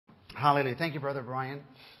Hallelujah. Thank you, Brother Brian.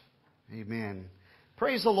 Amen.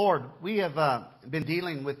 Praise the Lord. We have been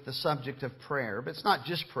dealing with the subject of prayer, but it's not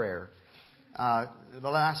just prayer. The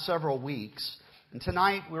last several weeks. And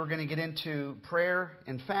tonight we're going to get into prayer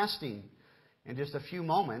and fasting. In just a few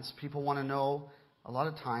moments, people want to know a lot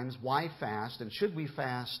of times why fast and should we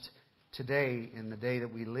fast today in the day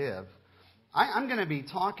that we live. I'm going to be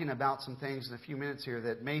talking about some things in a few minutes here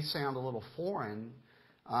that may sound a little foreign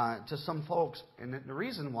to some folks. And the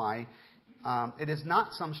reason why, it is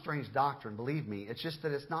not some strange doctrine, believe me. It's just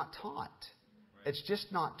that it's not taught. It's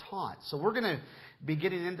just not taught. So we're going to be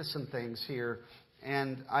getting into some things here.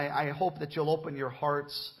 And I hope that you'll open your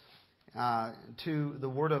hearts to the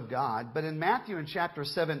Word of God. But in Matthew in chapter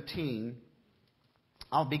 17,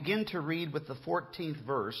 I'll begin to read with the 14th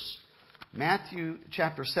verse. Matthew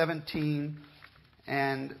chapter 17,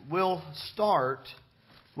 and we'll start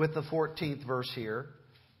with the 14th verse here.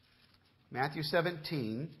 Matthew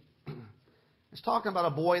 17. It's talking about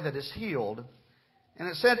a boy that is healed. And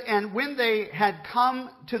it said, "And when they had come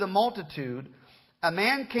to the multitude, a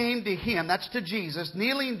man came to him," that's to Jesus,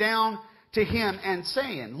 "kneeling down to him and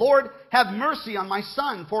saying, 'Lord, have mercy on my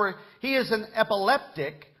son, for he is an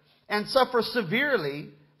epileptic and suffers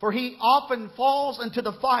severely, for he often falls into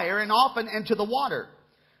the fire and often into the water.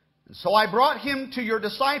 And so I brought him to your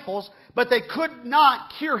disciples, but they could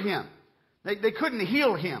not cure him.'" They couldn't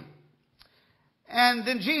heal him. "And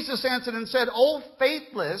then Jesus answered and said, 'O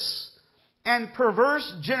faithless and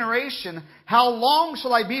perverse generation, how long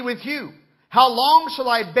shall I be with you? How long shall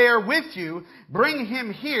I bear with you? Bring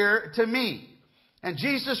him here to me.' And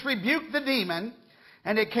Jesus rebuked the demon,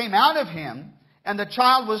 and it came out of him, and the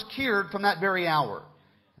child was cured from that very hour.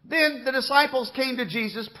 Then the disciples came to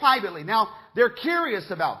Jesus privately." Now, they're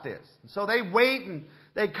curious about this. So they wait, and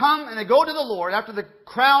they come, and they go to the Lord after the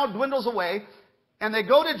crowd dwindles away. And they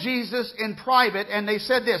go to Jesus in private, and they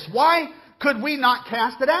said this, "Why could we not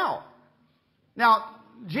cast it out?" Now,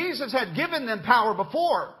 Jesus had given them power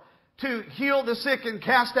before to heal the sick and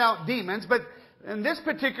cast out demons. But in this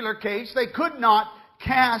particular case, they could not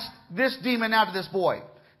cast this demon out of this boy.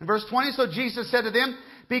 In verse 20, "So Jesus said to them,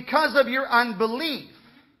 'Because of your unbelief.'"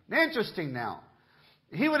 Interesting now.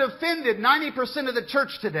 He would have offended 90% of the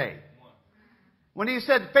church today. When he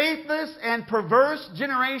said faithless and perverse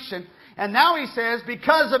generation. And now he says,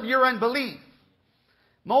 "Because of your unbelief."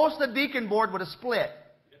 Most of the deacon board would have split.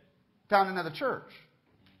 Found another church.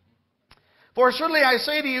 "For surely I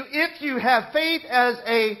say to you, if you have faith as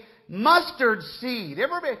a mustard seed."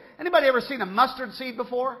 Anybody ever seen a mustard seed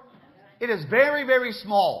before? It is very, very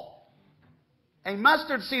small. A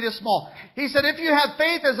mustard seed is small. He said, if you have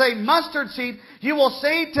faith as a mustard seed, you will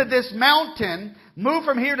say to this mountain, "Move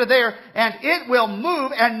from here to there," and it will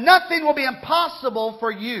move, and nothing will be impossible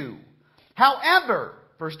for you. However,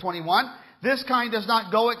 verse 21, "This kind does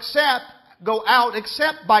not go out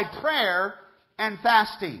except by prayer and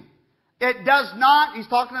fasting." It does not, he's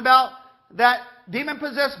talking about that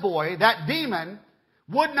demon-possessed boy. That demon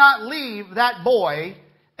would not leave that boy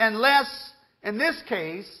unless, in this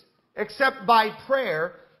case, except by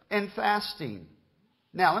prayer and fasting.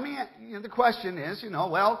 Now, the question is,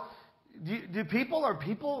 well, do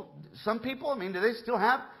some people, do they still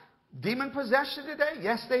have demon possession today?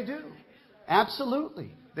 Yes, they do.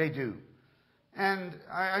 Absolutely, they do. And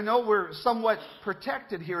I know we're somewhat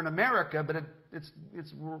protected here in America, but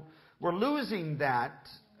we're losing that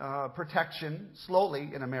protection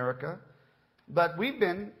slowly in America. But we've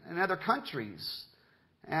been in other countries,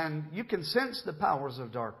 and you can sense the powers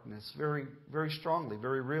of darkness very, very strongly,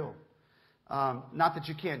 very real. Not that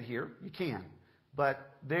you can't hear, you can. But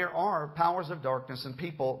there are powers of darkness and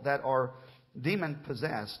people that are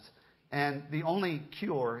demon-possessed. And the only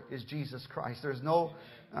cure is Jesus Christ. There's no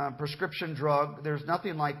prescription drug. There's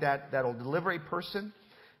nothing like that that'll deliver a person.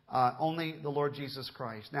 Only the Lord Jesus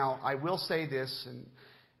Christ. Now, I will say this,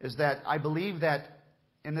 is that I believe that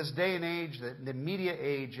in this day and age, the media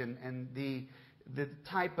age and the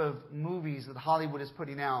type of movies that Hollywood is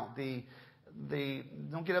putting out,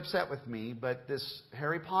 don't get upset with me, but this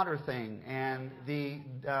Harry Potter thing and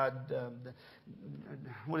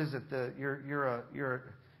what is it?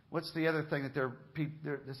 What's the other thing that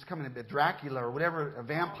this coming to Dracula or whatever, a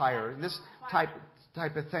vampire, this type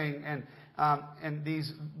of thing, and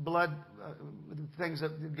these blood things,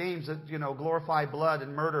 games that glorify blood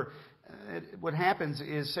and murder. What happens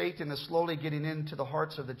is Satan is slowly getting into the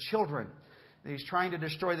hearts of the children. He's trying to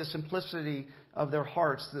destroy the simplicity of their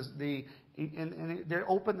hearts. And they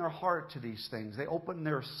open their heart to these things. They open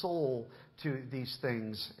their soul to these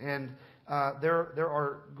things. And there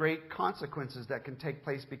are great consequences that can take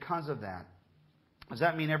place because of that. Does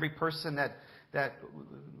that mean every person that that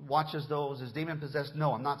watches those as demon-possessed.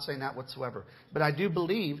 No, I'm not saying that whatsoever. But I do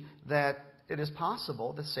believe that it is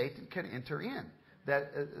possible that Satan can enter in,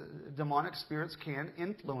 that demonic spirits can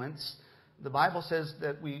influence. The Bible says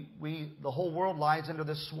that the whole world lies under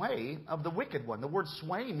the sway of the wicked one. The word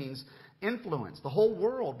sway means influence. The whole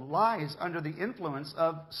world lies under the influence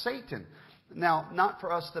of Satan. Now, not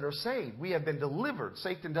for us that are saved. We have been delivered.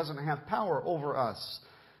 Satan doesn't have power over us.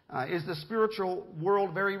 Is the spiritual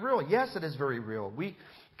world very real? Yes, it is very real. We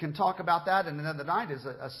can talk about that in another night as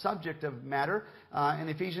a subject of matter. In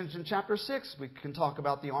Ephesians in chapter 6, we can talk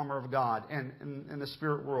about the armor of God and in the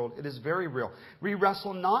spirit world. It is very real. We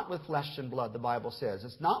wrestle not with flesh and blood, the Bible says.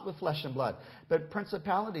 It's not with flesh and blood, but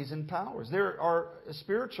principalities and powers. There are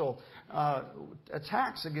spiritual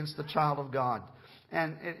attacks against the child of God.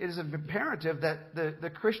 And it is imperative that the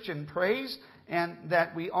Christian prays and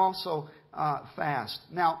that we also fast.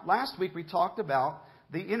 Now, last week we talked about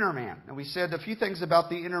the inner man. And we said a few things about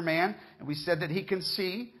the inner man. And we said that he can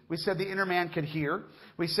see. We said the inner man can hear.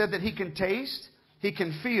 We said that he can taste. He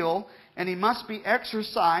can feel. And he must be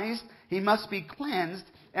exercised. He must be cleansed.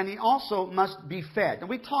 And he also must be fed. And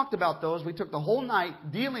we talked about those. We took the whole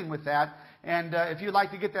night dealing with that. And if you'd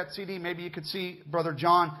like to get that CD, maybe you could see Brother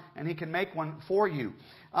John, and he can make one for you.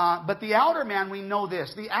 But the outer man, we know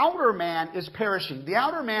this. The outer man is perishing. The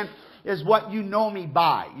outer man is what you know me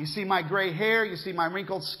by. You see my gray hair. You see my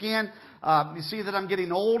wrinkled skin. You see that I'm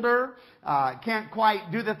getting older. Can't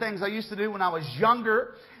quite do the things I used to do when I was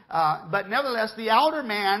younger. But nevertheless, the outer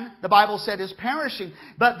man, the Bible said, is perishing.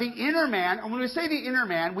 But the inner man, and when we say the inner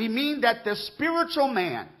man, we mean that the spiritual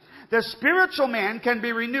man can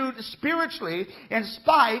be renewed spiritually in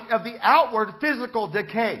spite of the outward physical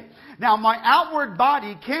decay. Now, my outward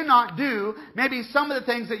body cannot do maybe some of the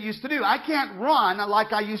things that it used to do. I can't run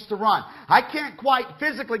like I used to run. I can't quite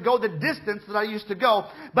physically go the distance that I used to go.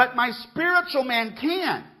 But my spiritual man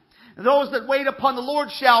can. Those that wait upon the Lord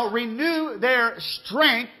shall renew their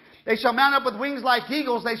strength. They shall mount up with wings like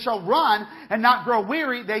eagles. They shall run and not grow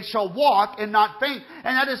weary. They shall walk and not faint.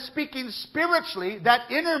 And that is speaking spiritually. That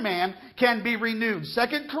inner man can be renewed. 2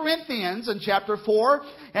 Corinthians in chapter 4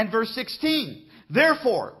 and verse 16.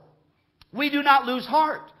 Therefore, we do not lose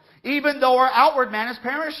heart, even though our outward man is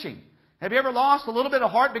perishing. Have you ever lost a little bit of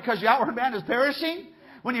heart because your outward man is perishing?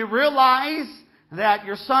 When you realize that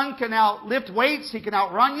your son can now lift weights, he can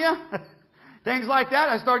outrun you. Things like that.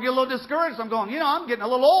 I start getting a little discouraged. I'm going, I'm getting a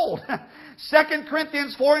little old. 2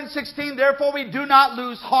 Corinthians 4 and 16, therefore we do not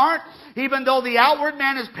lose heart, even though the outward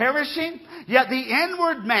man is perishing. Yet the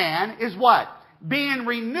inward man is what? Being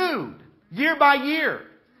renewed year by year.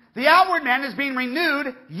 The outward man is being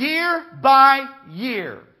renewed year by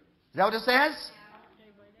year. Is that what it says?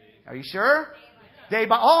 Are you sure? Day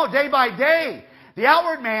by day. The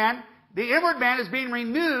outward man, the inward man is being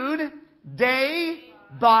renewed day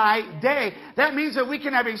by day. That means that we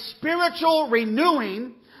can have a spiritual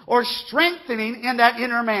renewing or strengthening in that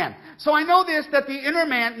inner man. So I know this, that the inner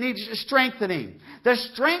man needs strengthening. The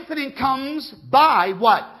strengthening comes by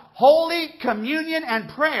what? Holy communion and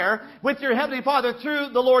prayer with your Heavenly Father through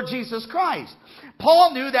the Lord Jesus Christ.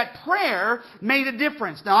 Paul knew that prayer made a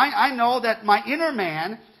difference. Now I know that my inner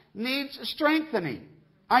man needs strengthening.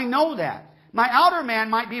 I know that. My outer man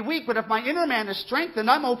might be weak, but if my inner man is strengthened,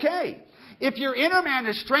 I'm okay. If your inner man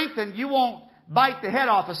is strengthened, you won't bite the head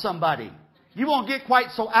off of somebody. You won't get quite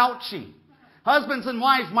so ouchy. Husbands and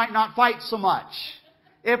wives might not fight so much.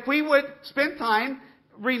 If we would spend time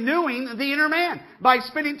renewing the inner man by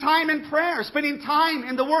spending time in prayer, spending time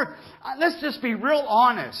in the Word. Let's just be real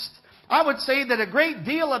honest. I would say that a great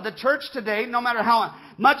deal of the church today, no matter how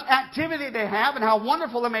much activity they have and how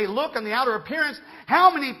wonderful it may look on the outer appearance,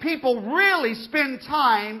 how many people really spend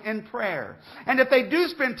time in prayer? And if they do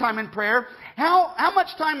spend time in prayer, how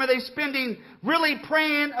much time are they spending really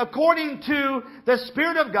praying according to the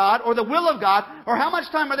Spirit of God or the will of God? Or how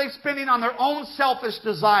much time are they spending on their own selfish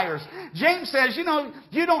desires? James says, you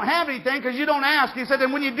don't have anything because you don't ask. He said,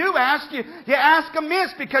 and when you do ask, you ask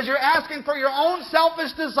amiss because you're asking for your own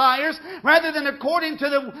selfish desires rather than according to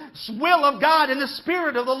the will of God and the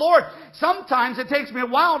Spirit of the Lord. Sometimes it takes me a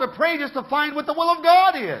while to pray just to find what the will of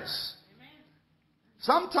God is.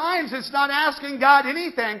 Sometimes it's not asking God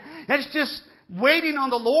anything. It's just waiting on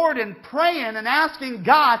the Lord and praying and asking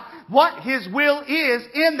God what His will is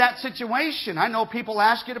in that situation. I know people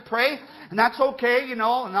ask you to pray, and that's okay, and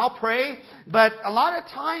I'll pray. But a lot of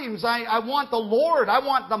times I want the Lord, I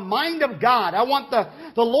want the mind of God. I want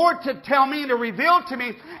the Lord to tell me, to reveal to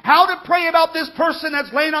me how to pray about this person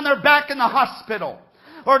that's laying on their back in the hospital.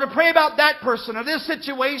 Or to pray about that person or this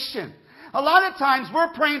situation. A lot of times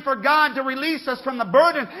we're praying for God to release us from the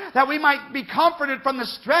burden, that we might be comforted from the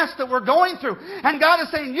stress that we're going through. And God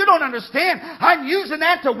is saying, you don't understand. I'm using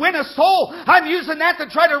that to win a soul. I'm using that to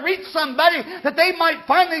try to reach somebody, that they might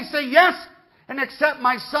finally say yes and accept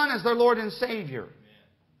my Son as their Lord and Savior.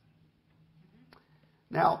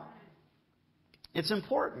 Now, it's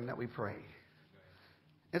important that we pray.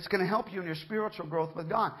 It's going to help you in your spiritual growth with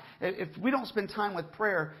God. If we don't spend time with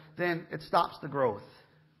prayer, then it stops the growth.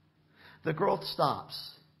 The growth stops.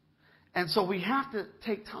 And so we have to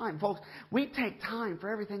take time. Folks, we take time for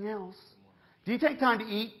everything else. Do you take time to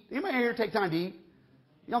eat? Anybody here take time to eat?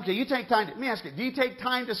 Okay, you take time to... Let me ask you, do you take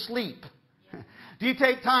time to sleep? Do you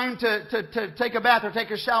take time to take a bath or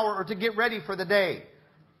take a shower or to get ready for the day?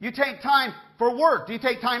 You take time for work. Do you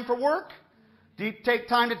take time for work? Do you take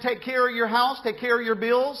time to take care of your house, take care of your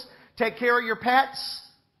bills, take care of your pets?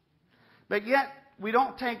 But yet, we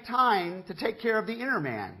don't take time to take care of the inner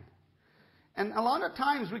man. And a lot of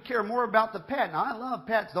times we care more about the pet. Now, I love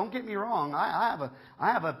pets. Don't get me wrong. I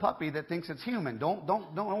have a puppy that thinks it's human.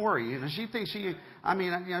 Don't worry. She thinks she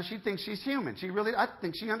thinks she's human. I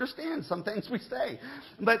think she understands some things we say.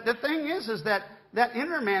 But the thing is that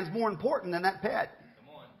inner man's more important than that pet.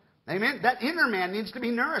 Amen. That inner man needs to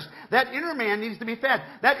be nourished. That inner man needs to be fed.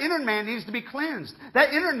 That inner man needs to be cleansed.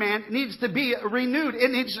 That inner man needs to be renewed.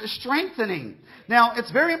 It needs strengthening. Now,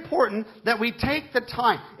 it's very important that we take the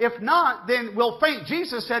time. If not, then we'll faint.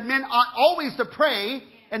 Jesus said, men ought always to pray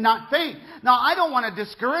and not faint. Now, I don't want to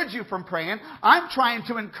discourage you from praying. I'm trying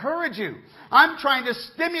to encourage you. I'm trying to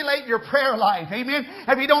stimulate your prayer life. Amen.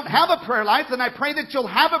 If you don't have a prayer life, then I pray that you'll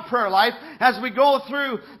have a prayer life as we go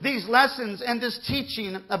through these lessons and this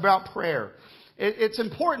teaching about prayer. It's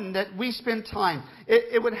important that we spend time.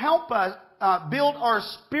 It would help us build our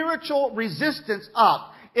spiritual resistance up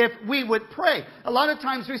if we would pray. A lot of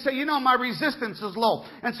times we say, my resistance is low.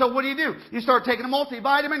 And so what do? You start taking a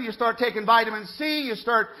multivitamin, you start taking vitamin C, you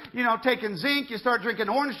start, taking zinc, you start drinking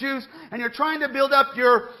orange juice, and you're trying to build up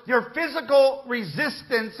your physical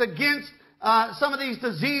resistance against some of these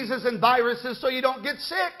diseases and viruses so you don't get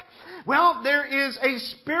sick. Well, there is a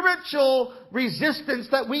spiritual resistance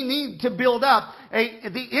that we need to build up.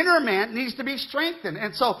 The inner man needs to be strengthened.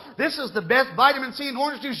 And so this is the best vitamin C and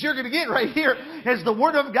orange juice you're going to get right here, is the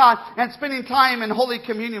Word of God and spending time in Holy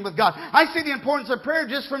Communion with God. I see the importance of prayer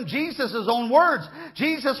just from Jesus' own words.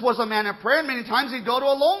 Jesus was a man of prayer. Many times he'd go to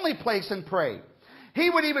a lonely place and pray. He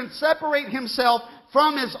would even separate himself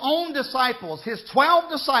from his own disciples, his 12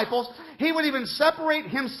 disciples. He would even separate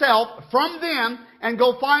himself from them and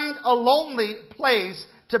go find a lonely place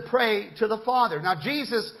to pray to the Father. Now,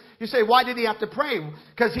 Jesus, you say, why did he have to pray?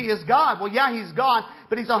 Because he is God. Well, yeah, he's God,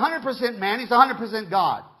 but he's 100% man. He's 100%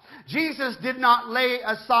 God. Jesus did not lay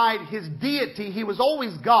aside his deity. He was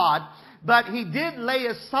always God, but he did lay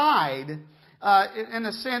aside, in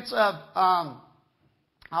the sense of,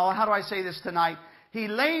 how do I say this tonight? He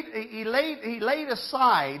laid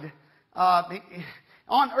aside,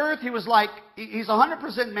 on earth he was like, he's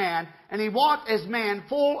 100% man, and he walked as man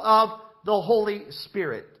full of the Holy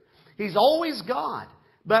Spirit. He's always God.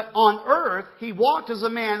 But on earth, he walked as a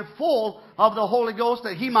man full of the Holy Ghost,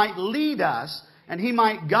 that he might lead us and he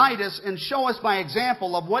might guide us and show us by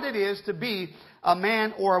example of what it is to be a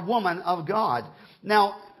man or a woman of God.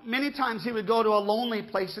 Now, many times he would go to a lonely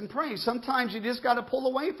place and pray. Sometimes you just got to pull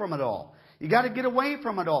away from it all. You got to get away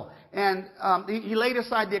from it all. And he laid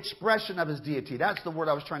aside the expression of his deity. That's the word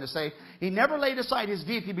I was trying to say. He never laid aside his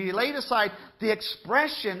deity, but he laid aside the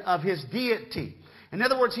expression of his deity. In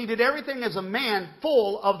other words, he did everything as a man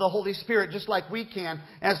full of the Holy Spirit, just like we can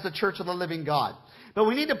as the Church of the Living God. But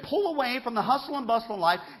we need to pull away from the hustle and bustle of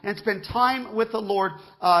life and spend time with the Lord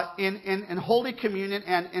in Holy Communion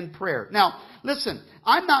and in prayer. Now, listen,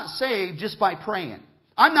 I'm not saved just by praying.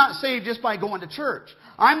 I'm not saved just by going to church.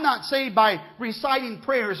 I'm not saved by reciting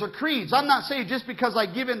prayers or creeds. I'm not saved just because I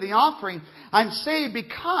give in the offering. I'm saved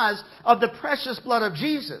because of the precious blood of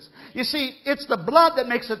Jesus. You see, it's the blood that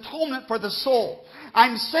makes atonement for the soul.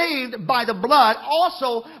 I'm saved by the blood.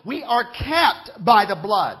 Also, we are kept by the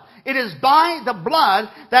blood. It is by the blood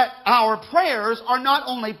that our prayers are not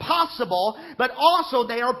only possible, but also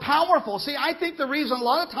they are powerful. See, I think the reason a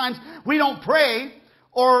lot of times we don't pray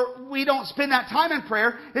or we don't spend that time in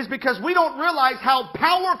prayer is because we don't realize how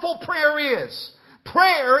powerful prayer is.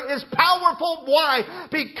 Prayer is powerful. Why?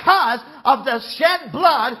 Because of the shed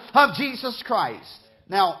blood of Jesus Christ.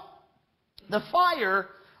 Now, the fire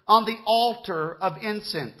on the altar of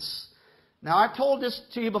incense. Now, I've told this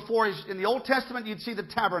to you before. In the Old Testament, you'd see the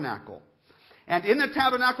tabernacle. And in the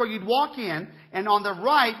tabernacle, you'd walk in, and on the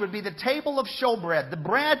right would be the table of showbread. The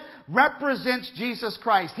bread represents Jesus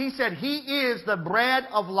Christ. He said He is the bread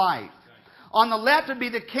of life. On the left would be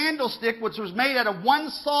the candlestick, which was made out of one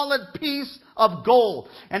solid piece of gold.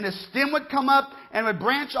 And the stem would come up and would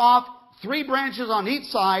branch off, 3 branches on each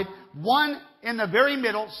side, one in the very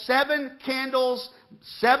middle, 7 candles,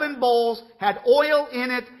 7 bowls, had oil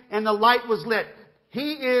in it, and the light was lit.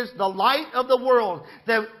 He is the light of the world.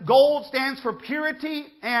 The gold stands for purity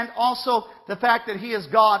and also the fact that He is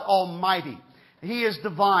God Almighty. He is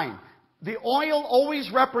divine. The oil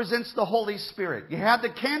always represents the Holy Spirit. You had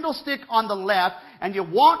the candlestick on the left, and you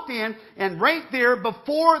walked in, and right there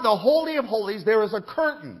before the Holy of Holies, there was a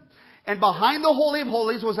curtain. And behind the Holy of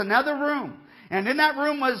Holies was another room. And in that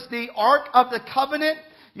room was the Ark of the Covenant.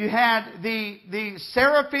 You had the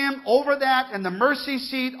seraphim over that and the mercy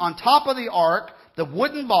seat on top of the Ark, the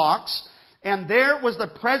wooden box. And there was the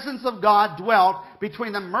presence of God dwelt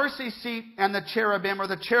between the mercy seat and the cherubim, or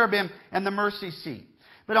the cherubim and the mercy seat.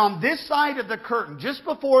 But on this side of the curtain, just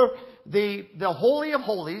before the Holy of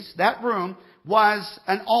Holies, that room, was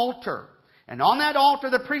an altar. And on that altar,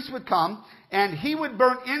 the priest would come and he would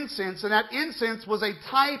burn incense. And that incense was a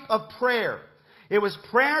type of prayer. It was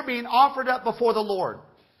prayer being offered up before the Lord.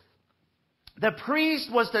 The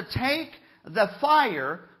priest was to take the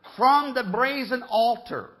fire from the brazen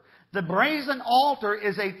altar. The brazen altar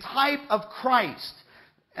is a type of Christ.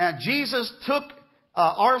 Jesus took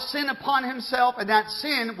our sin upon Himself, and that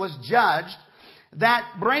sin was judged. That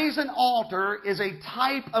brazen altar is a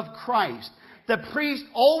type of Christ. The priest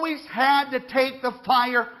always had to take the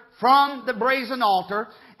fire from the brazen altar,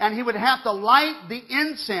 and he would have to light the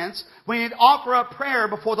incense when he'd offer up prayer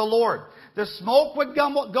before the Lord. The smoke would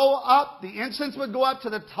go up, the incense would go up to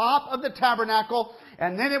the top of the tabernacle,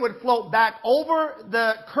 and then it would float back over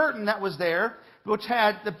the curtain that was there, which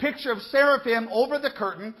had the picture of seraphim over the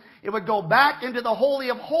curtain. It would go back into the Holy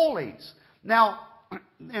of Holies. Now,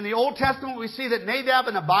 in the Old Testament, we see that Nadab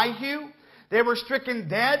and Abihu, they were stricken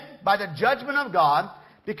dead by the judgment of God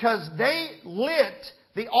because they lit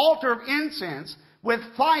the altar of incense with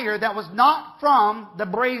fire that was not from the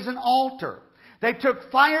brazen altar. They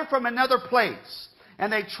took fire from another place,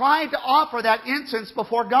 and they tried to offer that incense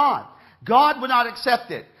before God. God would not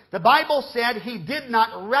accept it. The Bible said He did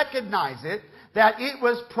not recognize it, that it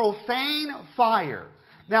was profane fire.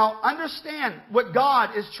 Now, understand what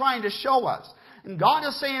God is trying to show us. And God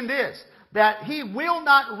is saying this, that He will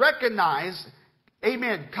not recognize,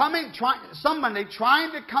 amen, somebody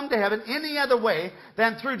trying to come to heaven any other way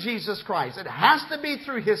than through Jesus Christ. It has to be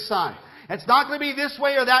through His Son. It's not going to be this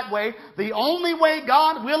way or that way. The only way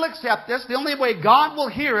God will accept us, the only way God will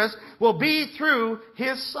hear us, will be through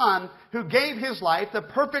His Son, who gave His life, the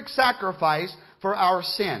perfect sacrifice for our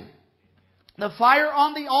sin. The fire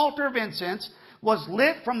on the altar of incense was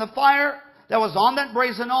lit from the fire that was on that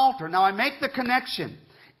brazen altar. Now I make the connection.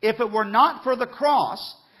 If it were not for the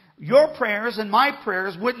cross, your prayers and my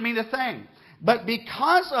prayers wouldn't mean a thing. But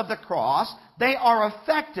because of the cross, they are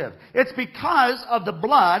effective. It's because of the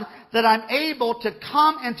blood that I'm able to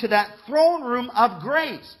come into that throne room of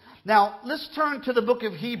grace. Now, let's turn to the book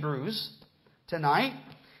of Hebrews tonight.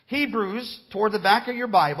 Hebrews, toward the back of your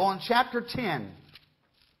Bible, in chapter 10.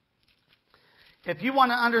 If you want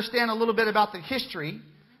to understand a little bit about the history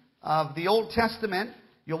of the Old Testament,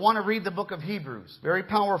 you'll want to read the book of Hebrews. Very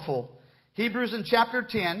powerful. Hebrews in chapter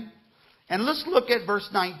 10. And let's look at verse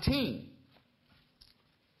 19.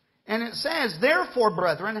 And it says, "Therefore,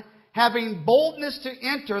 brethren, having boldness to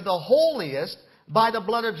enter the holiest by the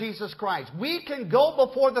blood of Jesus Christ." We can go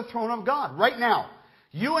before the throne of God right now.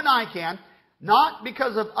 You and I can, not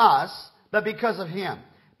because of us, but because of Him.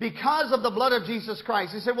 Because of the blood of Jesus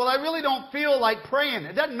Christ. He said, well, I really don't feel like praying.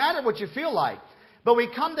 It doesn't matter what you feel like. But we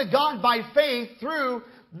come to God by faith through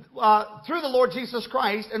the Lord Jesus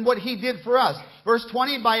Christ and what He did for us. Verse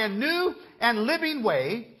 20, "By a new and living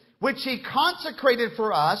way, which He consecrated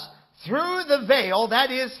for us through the veil," that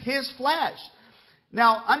is His flesh.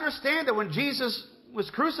 Now, understand that when Jesus was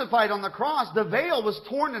crucified on the cross, the veil was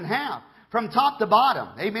torn in half from top to bottom.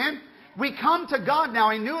 Amen? We come to God now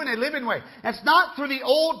a new and a living way. It's not through the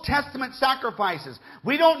Old Testament sacrifices.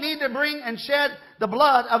 We don't need to bring and shed the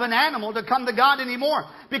blood of an animal to come to God anymore,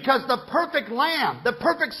 because the perfect lamb, the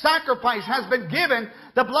perfect sacrifice has been given,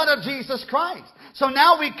 the blood of Jesus Christ. So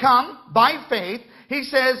now we come by faith. He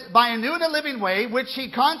says, "By a new and a living way, which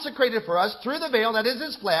He consecrated for us through the veil," that is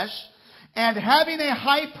His flesh, "and having a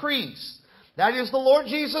high priest," that is the Lord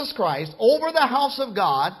Jesus Christ, "over the house of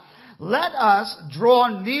God, let us draw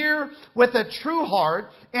near with a true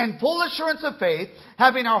heart and full assurance of faith,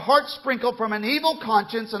 having our hearts sprinkled from an evil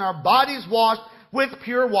conscience and our bodies washed with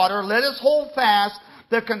pure water. Let us hold fast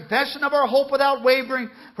the confession of our hope without wavering,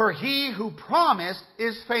 for He who promised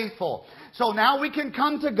is faithful." So now we can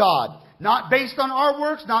come to God Not based on our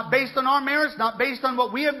works, not based on our merits, not based on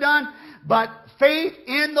what we have done, but faith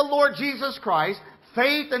in the Lord Jesus Christ.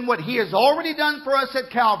 Faith in what He has already done for us at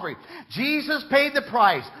Calvary. Jesus paid the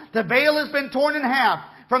price. The veil has been torn in half.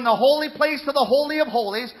 From the holy place to the Holy of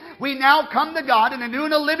Holies, we now come to God in a new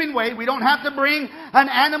and a living way. We don't have to bring an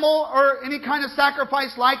animal or any kind of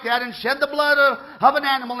sacrifice like that and shed the blood of an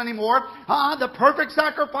animal anymore. The perfect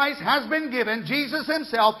sacrifice has been given, Jesus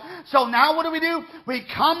Himself. So now what do? We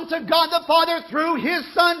come to God the Father through His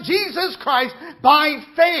Son, Jesus Christ, by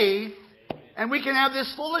faith. And we can have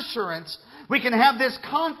this full assurance. We can have this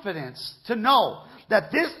confidence to know that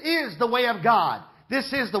this is the way of God.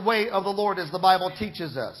 This is the way of the Lord, as the Bible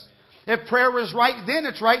teaches us. If prayer was right then,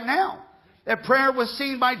 it's right now. If prayer was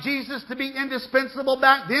seen by Jesus to be indispensable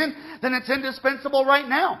back then it's indispensable right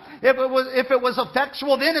now. If it was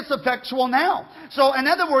effectual then, it's effectual now. So, in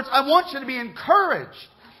other words, I want you to be encouraged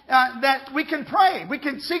that we can pray. We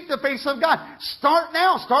can seek the face of God. Start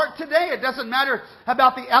now. Start today. It doesn't matter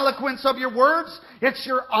about the eloquence of your words. It's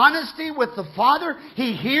your honesty with the Father.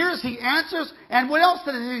 He hears. He answers. And what else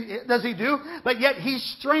does He do? But yet He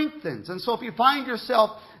strengthens. And so if you find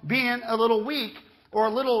yourself being a little weak or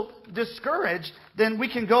a little discouraged, then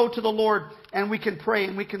we can go to the Lord and we can pray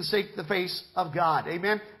and we can seek the face of God.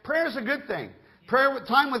 Amen. Prayer is a good thing.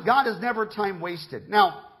 Time with God is never time wasted.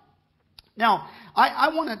 Now, I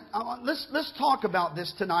want to let's talk about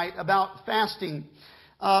this tonight, about fasting.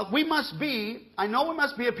 I know we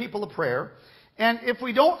must be a people of prayer, and if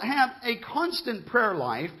we don't have a constant prayer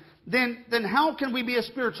life, then how can we be a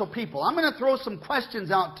spiritual people? I'm going to throw some questions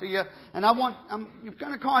out to you, and I'm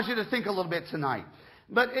going to cause you to think a little bit tonight.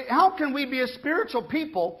 But how can we be a spiritual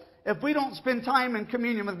people if we don't spend time in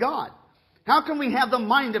communion with God? How can we have the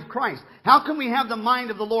mind of Christ? How can we have the mind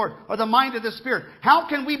of the Lord or the mind of the Spirit? How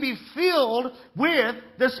can we be filled with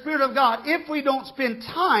the Spirit of God if we don't spend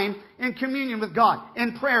time in communion with God,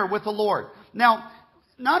 in prayer with the Lord? Now,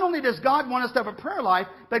 not only does God want us to have a prayer life,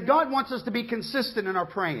 but God wants us to be consistent in our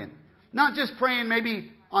praying. Not just praying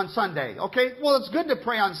maybe on Sunday, okay? Well, it's good to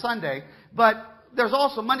pray on Sunday, but there's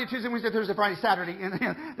also Monday, Tuesday, Wednesday, Thursday, Friday, Saturday. And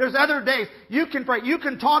there's other days you can pray. You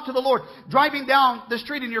can talk to the Lord. Driving down the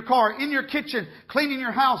street in your car, in your kitchen, cleaning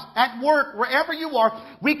your house, at work, wherever you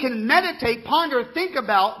are. We can meditate, ponder, think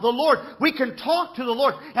about the Lord. We can talk to the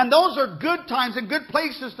Lord. And those are good times and good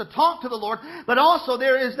places to talk to the Lord. But also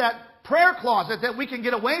there is that prayer closet that we can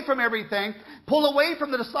get away from everything, pull away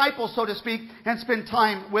from the disciples, so to speak, and spend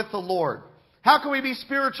time with the Lord. How can we be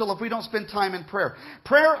spiritual if we don't spend time in prayer?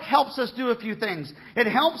 Prayer helps us do a few things. It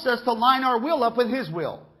helps us to line our will up with His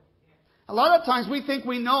will. A lot of times we think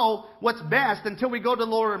we know what's best until we go to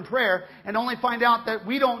the Lord in prayer and only find out that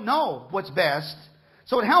we don't know what's best.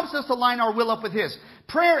 So it helps us to line our will up with His.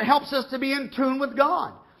 Prayer helps us to be in tune with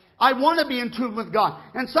God. I want to be in tune with God.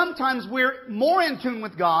 And sometimes we're more in tune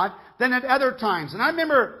with God than at other times. And I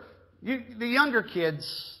remember the younger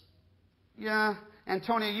kids,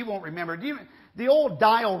 Antonia, you won't remember. The old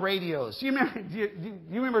dial radios. Do you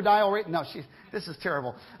remember dial radio? No, this is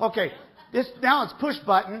terrible. Okay. Now it's push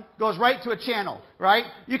button, goes right to a channel, right?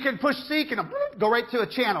 You can push seek and go right to a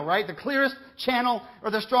channel, right? The clearest channel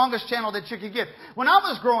or the strongest channel that you could get. When I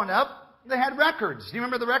was growing up, they had records. Do you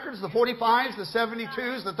remember the records? The 45s, the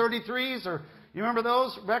 72s, the 33s, or you remember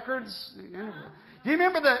those records? Do you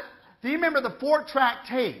remember the 4-track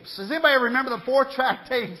tapes? Does anybody remember the 4-track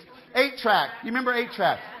tapes? 8-track. You remember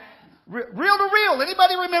 8-track? Reel to reel.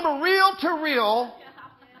 Anybody remember reel to reel?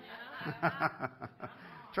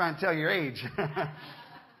 Try and tell your age.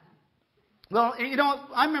 Well,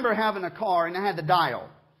 I remember having a car and I had the dial.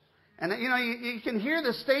 And, you can hear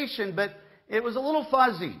the station, but it was a little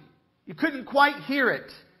fuzzy. You couldn't quite hear it.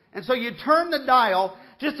 And so you turn the dial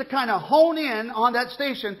just to kind of hone in on that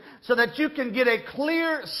station so that you can get a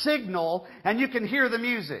clear signal and you can hear the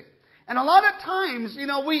music. And a lot of times,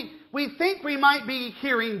 we think we might be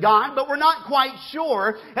hearing God, but we're not quite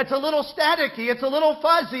sure. It's a little staticky. It's a little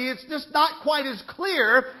fuzzy. It's just not quite as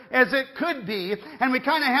clear as it could be. And we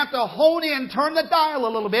kind of have to hone in, turn the dial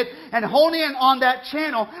a little bit, and hone in on that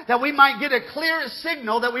channel that we might get a clear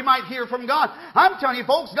signal that we might hear from God. I'm telling you,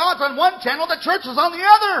 folks, God's on one channel, the church is on the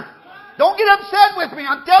other. Don't get upset with me.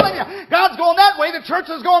 I'm telling you, God's going that way. The church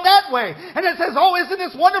is going that way. And it says, oh, isn't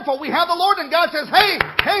this wonderful? We have the Lord. And God says, hey,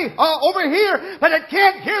 over here. But it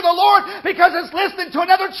can't hear the Lord because it's listening to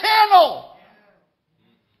another channel.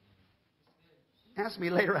 Ask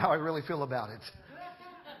me later how I really feel about it.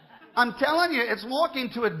 I'm telling you, it's walking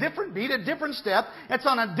to a different beat, a different step. It's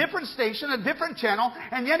on a different station, a different channel,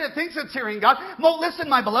 and yet it thinks it's hearing God. Well, listen,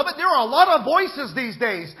 my beloved, there are a lot of voices these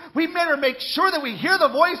days. We better make sure that we hear the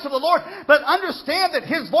voice of the Lord, but understand that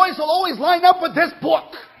His voice will always line up with this book.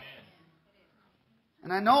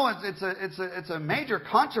 And I know it's a major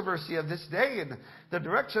controversy of this day, and the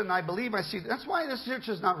direction I believe I see. That's why this church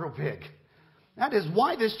is not real big. That is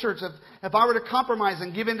why this church, if I were to compromise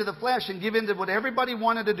and give into the flesh and give into what everybody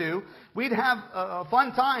wanted to do, we'd have a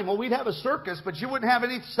fun time. Well, we'd have a circus, but you wouldn't have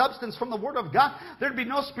any substance from the Word of God. There'd be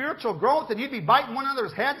no spiritual growth, and you'd be biting one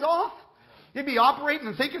another's heads off. You'd be operating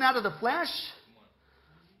and thinking out of the flesh.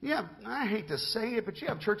 Yeah, I hate to say it, but you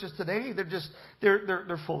have churches today,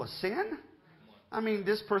 they're full of sin. I mean,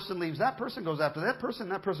 this person leaves that person, goes after that person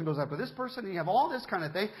goes after this person. And you have all this kind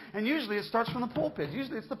of thing. And usually it starts from the pulpit.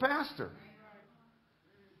 Usually it's the pastor.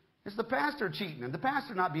 It's the pastor cheating and the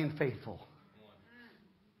pastor not being faithful.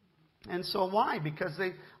 And so why? Because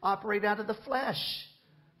they operate out of the flesh.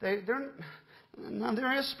 Now,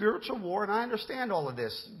 there is spiritual war, and I understand all of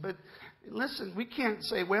this. But listen, we can't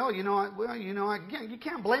say, you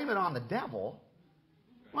can't blame it on the devil.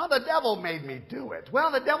 Well, the devil made me do it. Well,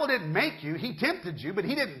 the devil didn't make you. He tempted you, but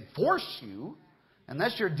he didn't force you.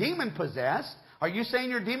 Unless you're demon-possessed. Are you saying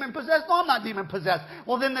you're demon-possessed? No, I'm not demon-possessed.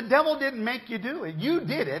 Well, then the devil didn't make you do it. You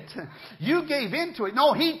did it. You gave in to it.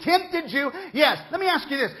 No, he tempted you. Yes. Let me ask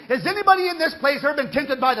you this. Has anybody in this place ever been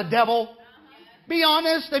tempted by the devil? Be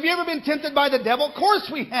honest. Have you ever been tempted by the devil? Of course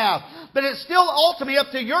we have. But it's still ultimately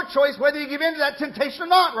up to your choice whether you give in to that temptation or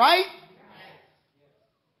not, right?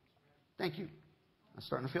 Thank you. I'm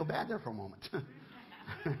starting to feel bad there for a moment.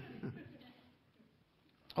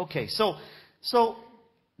 Okay, so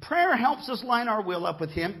prayer helps us line our will up with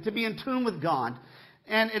Him, to be in tune with God.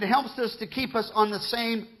 And it helps us to keep us on the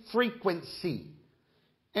same frequency.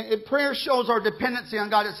 And prayer shows our dependency on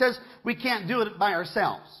God. It says we can't do it by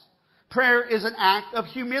ourselves. Prayer is an act of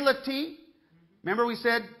humility. Remember we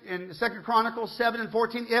said in 2 Chronicles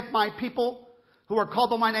 7:14, if my people who are called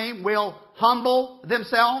by my name will humble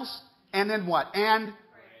themselves, and then what? And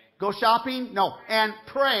go shopping? No. And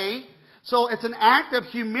pray. So it's an act of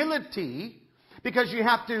humility because you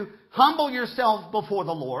have to humble yourself before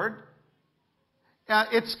the Lord.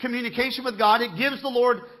 It's communication with God. It gives the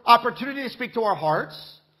Lord opportunity to speak to our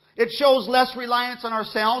hearts. It shows less reliance on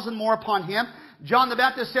ourselves and more upon Him. John the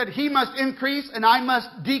Baptist said, He must increase and I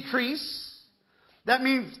must decrease. That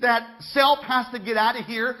means that self has to get out of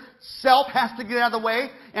here. Self has to get out of the way.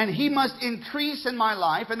 And He must increase in my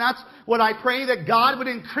life. And that's what I pray, that God would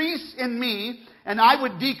increase in me and I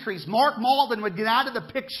would decrease. Mark Malden would get out of the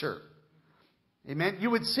picture. Amen. You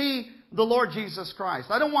would see the Lord Jesus Christ.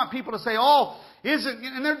 I don't want people to say,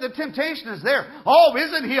 and the temptation is there. Oh,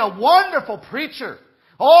 isn't He a wonderful preacher?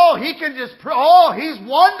 Oh, he can just, he's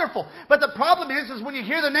wonderful. But the problem is when you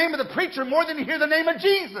hear the name of the preacher more than you hear the name of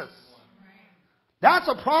Jesus. That's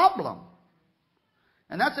a problem.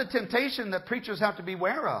 And that's a temptation that preachers have to be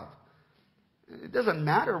aware of. It doesn't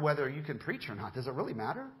matter whether you can preach or not. Does it really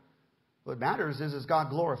matter? What matters is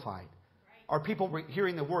God glorified? Are people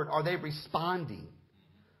hearing the Word? Are they responding?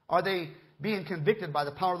 Are they being convicted by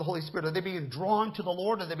the power of the Holy Spirit? Are they being drawn to the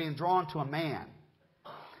Lord, or are they being drawn to a man?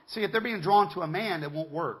 See, if they're being drawn to a man, it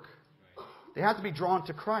won't work. They have to be drawn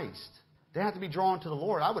to Christ. They have to be drawn to the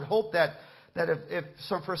Lord. I would hope that if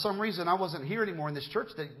for some reason I wasn't here anymore in this church,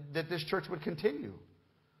 that this church would continue.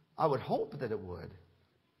 I would hope that it would.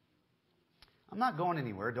 I'm not going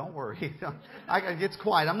anywhere. Don't worry. It's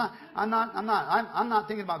quiet. I'm not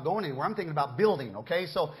thinking about going anywhere. I'm thinking about building. Okay,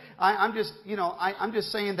 so I'm just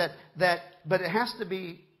saying that. But it has to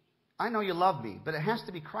be. I know you love me, but it has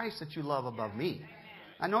to be Christ that you love above me.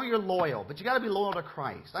 I know you're loyal, but you got to be loyal to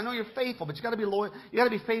Christ. I know you're faithful, but you got to be loyal. You got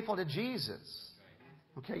to be faithful to Jesus.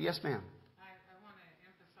 Okay, yes, ma'am. I want to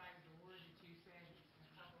emphasize the word that you said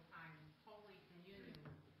a couple times: Holy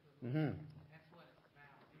Communion. That's what it's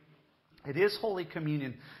about. It is Holy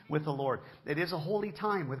Communion with the Lord. It is a holy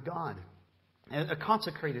time with God, a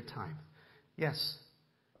consecrated time. Yes.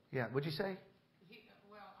 Yeah. What'd you say?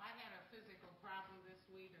 Well, I had a physical problem this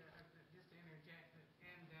week. Just to interject,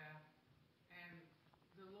 and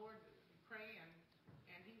the Lord pray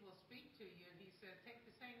and He will speak to you. And He said, take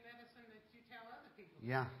the same medicine that you tell other people.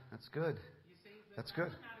 Yeah, that's good. You see, that's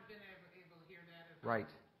good. I would not have been able to hear that if I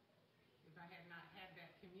had not had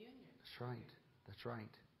that communion. That's right. That's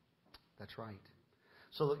right. That's right.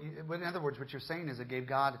 So, in other words, what you're saying is it gave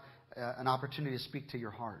God an opportunity to speak to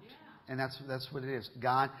your heart. Yeah. And that's what it is.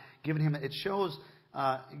 God giving Him, it shows,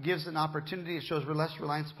 gives an opportunity. It shows less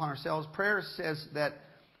reliance upon ourselves. Prayer says that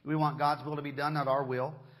we want God's will to be done, not our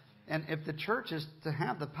will. And if the church is to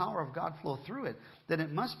have the power of God flow through it, then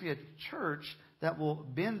it must be a church that will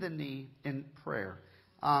bend the knee in prayer.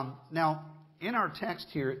 Now, in our text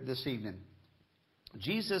here this evening,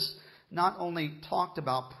 Jesus not only talked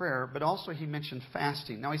about prayer, but also He mentioned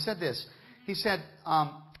fasting. Now, He said this. He said,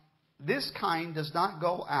 this kind does not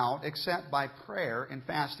go out except by prayer and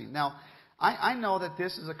fasting. Now, I know that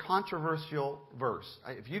this is a controversial verse.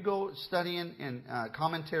 If you go studying in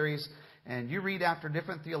commentaries and you read after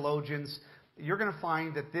different theologians, you're going to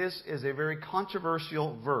find that this is a very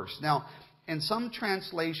controversial verse. Now, in some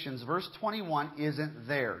translations, verse 21 isn't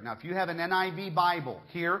there. Now, if you have an NIV Bible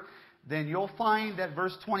here, then you'll find that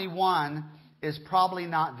verse 21 is probably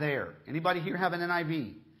not there. Anybody here have an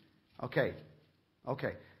NIV? Okay.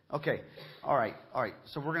 All right.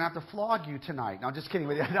 So we're going to have to flog you tonight. No, I'm just kidding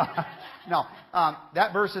with you. No.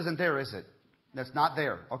 That verse isn't there, is it? That's not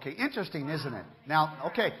there. Okay. Interesting, isn't it?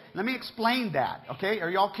 Now, okay. Let me explain that. Okay. Are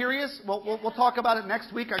you all curious? We'll talk about it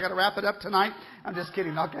next week. I got to wrap it up tonight. I'm just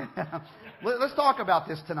kidding. Okay. Let's talk about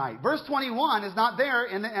this tonight. Verse 21 is not there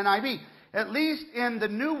in the NIV, at least in the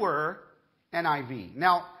newer NIV.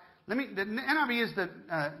 Now, the NIV is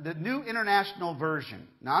the New International Version.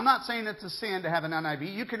 Now, I'm not saying it's a sin to have an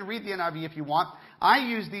NIV. You can read the NIV if you want. I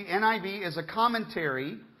use the NIV as a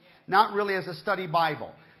commentary, not really as a study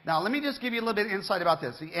Bible. Now, let me just give you a little bit of insight about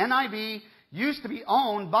this. The NIV used to be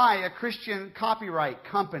owned by a Christian copyright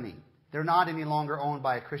company. They're not any longer owned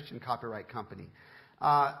by a Christian copyright company.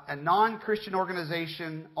 A non-Christian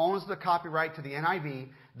organization owns the copyright to the NIV.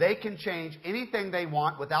 They can change anything they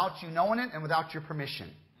want without you knowing it and without your permission.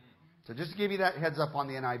 So just to give you that heads up on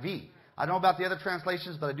the NIV. I don't know about the other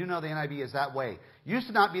translations, but I do know the NIV is that way. Used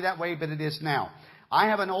to not be that way, but it is now. I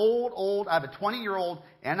have a 20-year-old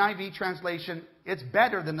NIV translation. It's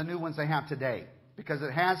better than the new ones they have today because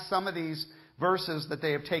it has some of these verses that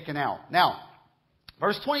they have taken out. Now,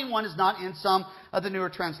 verse 21 is not in some of the newer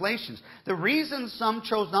translations. The reason some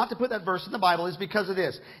chose not to put that verse in the Bible is because of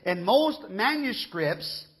this. In most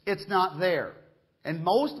manuscripts, it's not there. In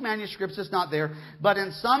most manuscripts, it's not there. But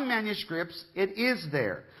in some manuscripts, it is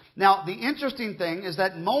there. Now, the interesting thing is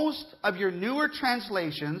that most of your newer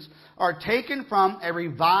translations are taken from a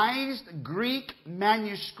revised Greek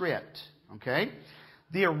manuscript. Okay?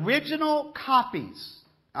 The original copies,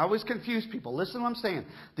 I always confuse people. Listen to what I'm saying.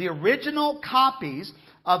 The original copies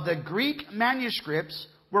of the Greek manuscripts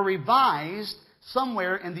were revised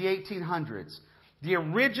somewhere in the 1800s. The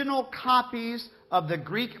original copies of the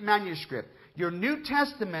Greek manuscript. Your New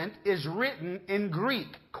Testament is written in Greek,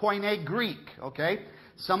 Koine Greek, okay?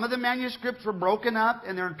 Some of the manuscripts were broken up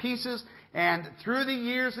and they're in pieces. And through the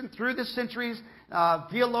years and through the centuries,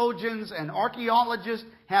 theologians and archaeologists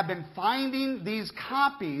have been finding these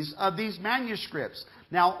copies of these manuscripts.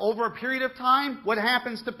 Now, over a period of time, what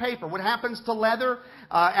happens to paper? What happens to leather?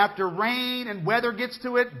 After rain and weather gets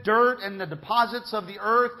to it, dirt and the deposits of the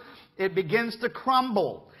earth, it begins to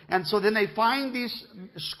crumble. And so then they find these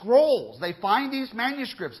scrolls. They find these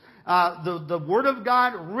manuscripts. The Word of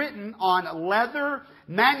God written on leather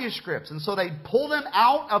manuscripts. And so they pull them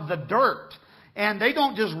out of the dirt. And they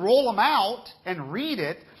don't just roll them out and read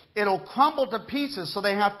it. It'll crumble to pieces. So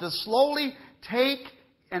they have to slowly take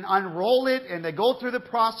and unroll it. And they go through the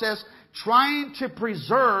process trying to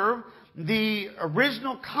preserve the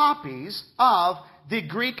original copies of the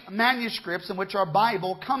Greek manuscripts in which our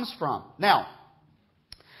Bible comes from. Now,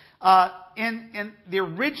 in the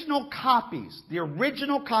original copies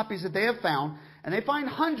that they have found, and they find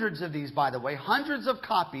hundreds of these, by the way, hundreds of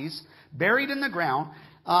copies buried in the ground.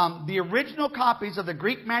 The original copies of the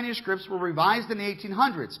Greek manuscripts were revised in the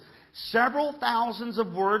 1800s. Several thousands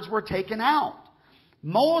of words were taken out.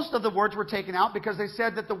 Most of the words were taken out because they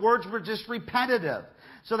said that the words were just repetitive.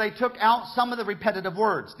 So they took out some of the repetitive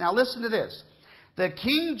words. Now listen to this. The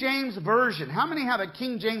King James Version. How many have a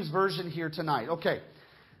King James Version here tonight? Okay.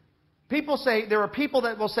 People say, there are people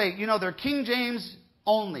that will say, they're King James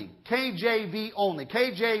only, KJV only,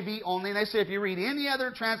 KJV only. And they say if you read any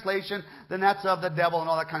other translation, then that's of the devil and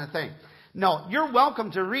all that kind of thing. No, you're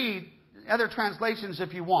welcome to read other translations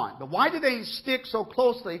if you want. But why do they stick so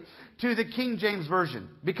closely to the King James Version?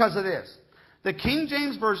 Because of this. The King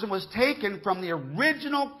James Version was taken from the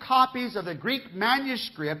original copies of the Greek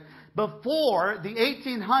manuscript before the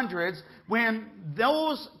 1800s when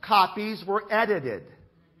those copies were edited.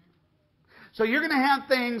 So you're going to have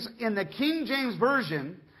things in the King James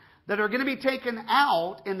Version that are going to be taken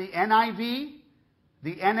out in the NIV,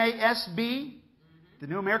 the NASB, the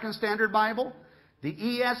New American Standard Bible, the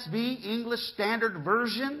ESV, English Standard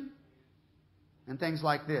Version, and things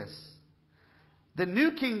like this. The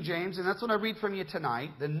New King James, and that's what I read from you tonight,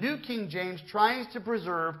 the New King James tries to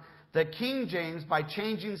preserve the King James by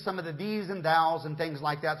changing some of the these and thous and things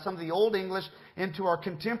like that, some of the Old English into our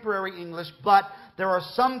contemporary English, but there are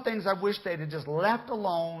some things I wish they'd have just left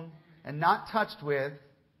alone and not touched with.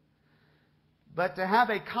 But to have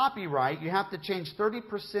a copyright, you have to change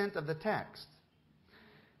 30% of the text.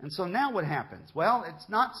 And so now what happens? Well, it's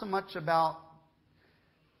not so much about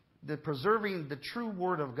the preserving the true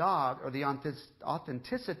Word of God or the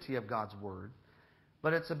authenticity of God's Word,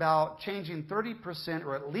 but it's about changing 30%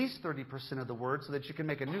 or at least 30% of the Word so that you can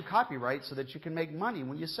make a new copyright so that you can make money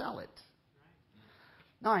when you sell it.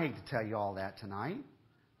 Now, I hate to tell you all that tonight,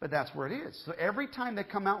 but that's where it is. So every time they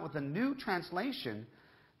come out with a new translation,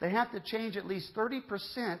 they have to change at least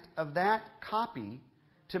 30% of that copy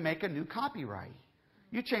to make a new copyright.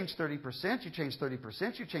 You change 30%, you change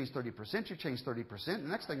 30%, you change 30%, you change 30%. The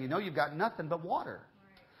next thing you know, you've got nothing but water.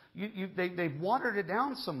 They've watered it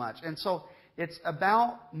down so much. And so it's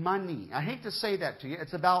about money. I hate to say that to you.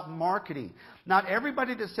 It's about marketing. Not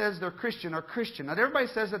everybody that says they're Christian are Christian. Not everybody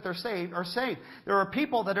says that they're saved are saved. There are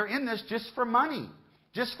people that are in this just for money,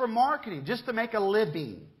 just for marketing, just to make a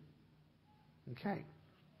living. Okay.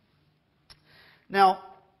 Now,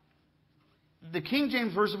 the King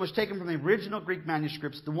James Version was taken from the original Greek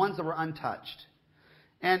manuscripts, the ones that were untouched.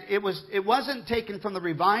 And it wasn't taken from the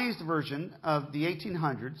Revised Version of the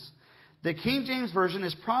 1800s. The King James Version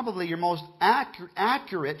is probably your most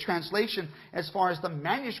accurate translation as far as the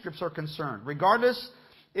manuscripts are concerned. Regardless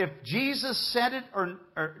if Jesus said it or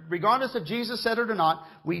regardless if Jesus said it or not,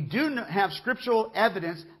 we do have scriptural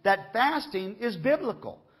evidence that fasting is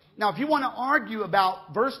biblical. Now, if you want to argue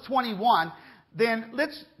about verse 21, then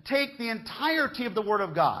let's take the entirety of the Word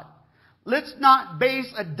of God. Let's not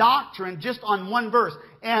base a doctrine just on one verse.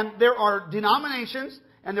 And there are denominations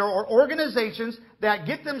and there are organizations that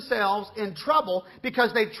get themselves in trouble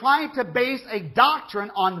because they try to base a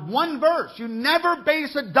doctrine on one verse. You never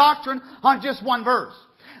base a doctrine on just one verse.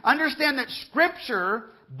 Understand that Scripture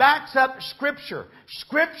backs up Scripture.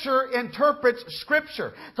 Scripture interprets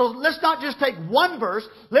Scripture. So let's not just take one verse.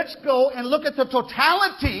 Let's go and look at the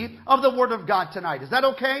totality of the Word of God tonight. Is that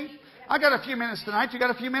okay? I got a few minutes tonight. You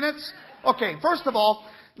got a few minutes? Okay, first of all,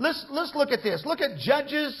 let's look at this. Look at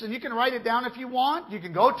Judges, and you can write it down if you want. You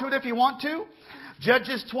can go to it if you want to.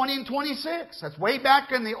 Judges 20 and 26. That's way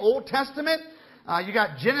back in the Old Testament. You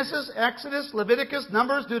got Genesis, Exodus, Leviticus,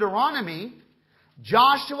 Numbers, Deuteronomy,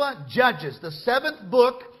 Joshua, Judges, the 7th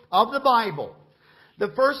book of the Bible. The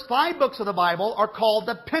first 5 books of the Bible are called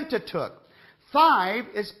the Pentateuch. 5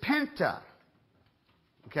 is Penta.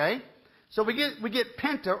 Okay? So we get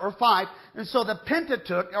Penta or 5. And so the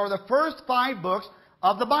Pentateuch are the first 5 books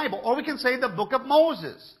of the Bible. Or we can say the book of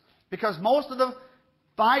Moses. Because most of the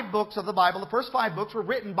 5 books of the Bible, the first 5 books were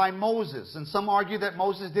written by Moses. And some argue that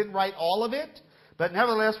Moses didn't write all of it. But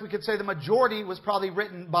nevertheless, we could say the majority was probably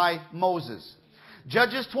written by Moses.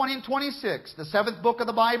 Judges 20 and 26, the 7th book of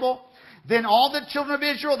the Bible. Then all the children of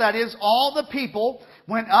Israel, that is, all the people,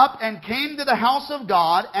 went up and came to the house of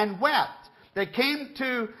God and wept. They came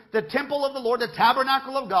to the temple of the Lord, the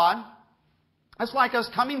tabernacle of God. That's like us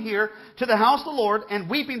coming here to the house of the Lord and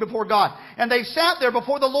weeping before God. And they sat there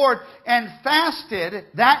before the Lord and fasted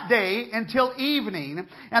that day until evening.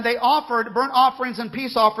 And they offered burnt offerings and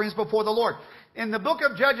peace offerings before the Lord. In the book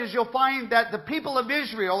of Judges, you'll find that the people of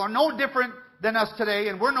Israel are no different than us today,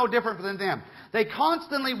 and we're no different than them. They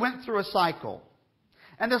constantly went through a cycle.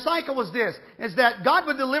 And the cycle was this, is that God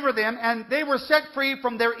would deliver them, and they were set free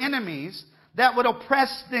from their enemies that would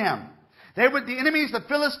oppress them. They would, the enemies, the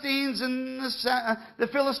Philistines and the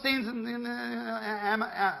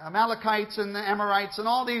Amalekites and the Amorites, and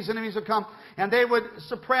all these enemies would come, and they would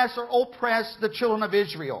suppress or oppress the children of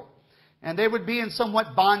Israel. And they would be in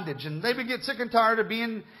somewhat bondage. And they would get sick and tired of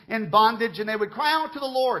being in bondage. And they would cry out to the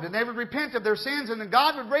Lord. And they would repent of their sins. And then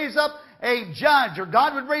God would raise up a judge. Or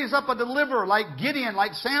God would raise up a deliverer like Gideon,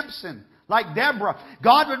 like Samson, like Deborah.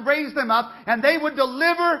 God would raise them up. And they would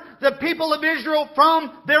deliver the people of Israel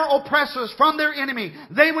from their oppressors, from their enemy.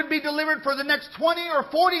 They would be delivered for the next 20 or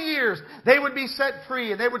 40 years. They would be set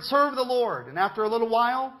free. And they would serve the Lord. And after a little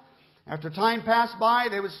while, after time passed by,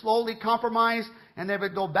 they would slowly compromise. And they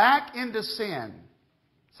would go back into sin.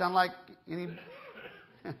 Sound like any...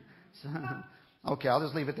 Okay, I'll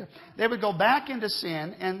just leave it there. They would go back into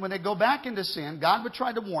sin. And when they go back into sin, God would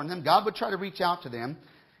try to warn them. God would try to reach out to them.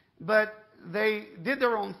 But they did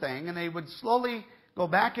their own thing. And they would slowly go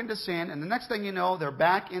back into sin. And the next thing you know, they're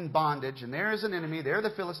back in bondage. And there's an enemy. They're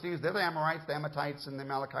the Philistines. They're the Amorites, the Ammonites, and the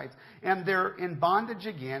Amalekites. And they're in bondage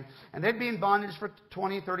again. And they'd be in bondage for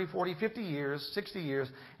 20, 30, 40, 50 years, 60 years.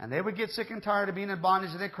 And they would get sick and tired of being in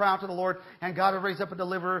bondage. And they'd cry out to the Lord. And God would raise up a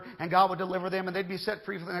deliverer. And God would deliver them. And they'd be set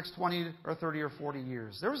free for the next 20 or 30 or 40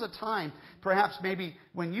 years. There was a time, perhaps maybe,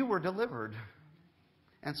 when you were delivered.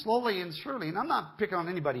 And slowly and surely, and I'm not picking on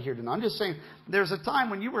anybody here tonight. I'm just saying there's a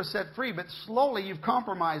time when you were set free, but slowly you've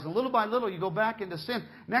compromised. And little by little you go back into sin.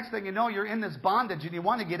 Next thing you know, you're in this bondage and you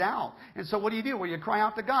want to get out. And so what do? Well, you cry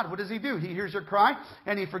out to God. What does He do? He hears your cry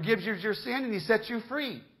and He forgives you your sin and He sets you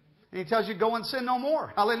free. And He tells you, go and sin no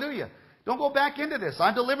more. Hallelujah. Don't go back into this.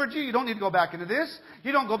 I delivered you. You don't need to go back into this.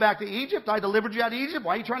 You don't go back to Egypt. I delivered you out of Egypt.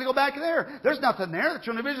 Why are you trying to go back there? There's nothing there. The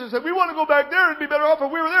children of Israel said, we want to go back there. It'd be better off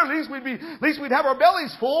if we were there. At least we'd have our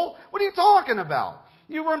bellies full. What are you talking about?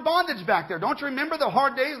 You were in bondage back there. Don't you remember the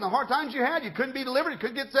hard days and the hard times you had? You couldn't be delivered. You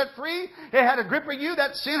couldn't get set free. It had a grip of you.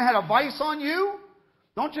 That sin had a vice on you.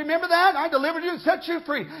 Don't you remember that? I delivered you and set you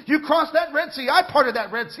free. You crossed that Red Sea. I parted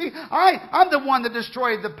that Red Sea. I'm the one that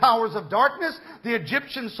destroyed the powers of darkness, the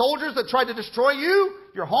Egyptian soldiers that tried to destroy you,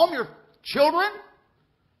 your home, your children.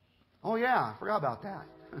 Oh yeah, I forgot about that.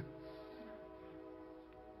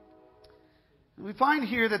 We find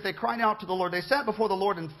here that they cried out to the Lord. They sat before the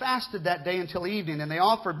Lord and fasted that day until evening, and they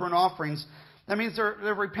offered burnt offerings. That means they're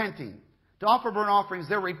repenting. To offer burnt offerings,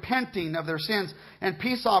 they're repenting of their sins, and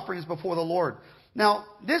peace offerings before the Lord. Now,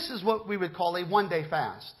 this is what we would call a one-day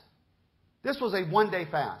fast. This was a one-day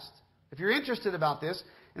fast. If you're interested about this,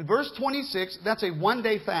 in verse 26, that's a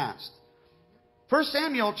one-day fast. 1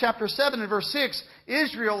 Samuel chapter 7 and verse 6,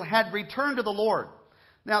 Israel had returned to the Lord.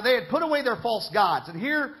 Now, they had put away their false gods. And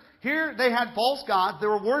here they had false gods. They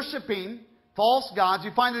were worshiping false gods.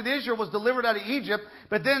 You find that Israel was delivered out of Egypt.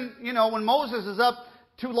 But then, when Moses is up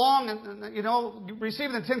too long and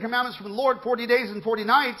receiving the 10 Commandments from the Lord, 40 days and 40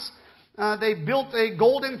 nights, they built a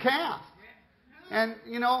golden calf. And,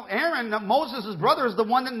 Aaron, Moses' brother, is the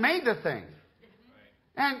one that made the thing.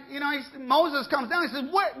 And, Moses comes down and he says,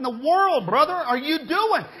 what in the world, brother, are you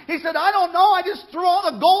doing? He said, I don't know. I just threw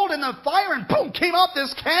all the gold in the fire and boom, came out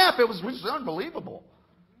this calf. It was unbelievable.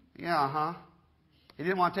 Yeah, He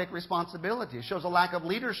didn't want to take responsibility. It shows a lack of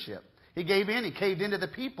leadership. He gave in. He caved into the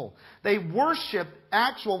people. They worshiped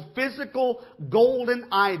actual physical golden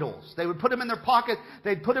idols. They would put them in their pocket.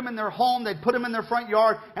 They'd put them in their home. They'd put them in their front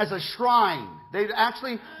yard as a shrine. They'd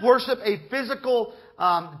actually worship a physical,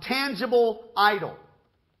 tangible idol.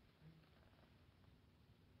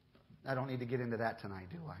 I don't need to get into that tonight,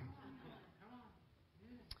 do I?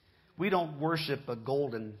 We don't worship a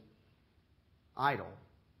golden idol,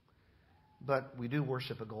 but we do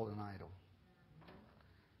worship a golden idol.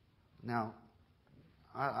 Now,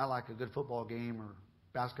 I like a good football game or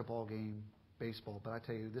basketball game, baseball, but I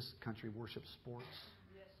tell you, this country worships sports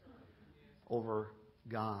over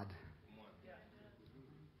God.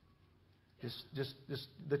 Just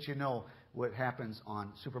that you know what happens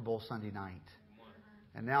on Super Bowl Sunday night.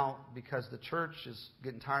 And now, because the church is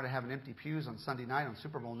getting tired of having empty pews on Sunday night, on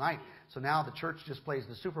Super Bowl night, so now the church just plays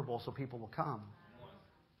the Super Bowl so people will come.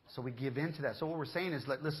 So we give in to that. So what we're saying is,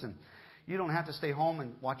 listen, you don't have to stay home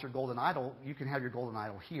and watch your golden idol. You can have your golden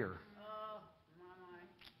idol here.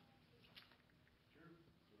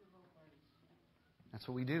 That's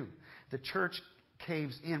what we do. The church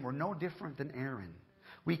caves in. We're no different than Aaron.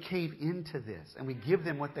 We cave into this and we give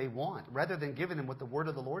them what they want rather than giving them what the word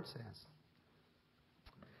of the Lord says.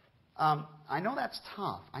 I know that's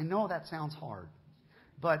tough. I know that sounds hard.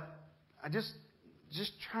 But I just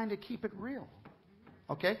trying to keep it real.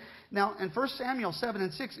 Okay? Now, in 1 Samuel 7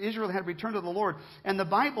 and 6, Israel had returned to the Lord. And the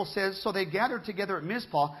Bible says, so they gathered together at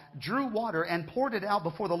Mizpah, drew water, and poured it out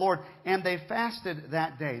before the Lord. And they fasted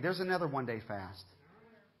that day. There's another one-day fast.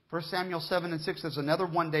 1 Samuel 7 and 6, there's another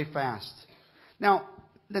one-day fast. Now,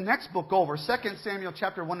 the next book over, 2 Samuel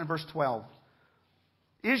chapter 1 and verse 12.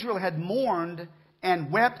 Israel had mourned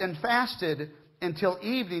and wept and fasted until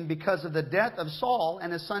evening because of the death of Saul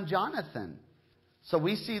and his son Jonathan. So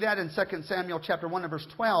we see that in 2 Samuel chapter 1 and verse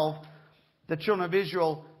 12. The children of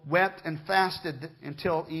Israel wept and fasted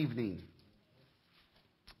until evening.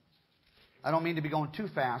 I don't mean to be going too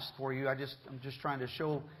fast for you. I'm just trying to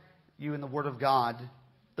show you in the Word of God.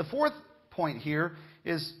 The fourth point here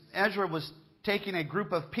is Ezra was taking a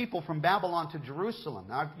group of people from Babylon to Jerusalem.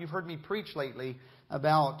 Now, you've heard me preach lately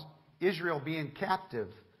about Israel being captive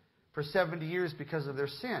for 70 years because of their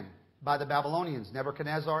sin by the Babylonians.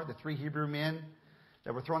 Nebuchadnezzar, the 3 Hebrew men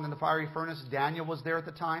that were thrown in the fiery furnace. Daniel was there at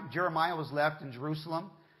the time. Jeremiah was left in Jerusalem,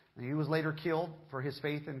 and he was later killed for his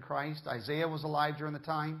faith in Christ. Isaiah was alive during the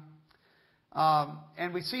time.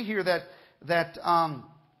 And we see here that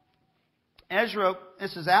Ezra,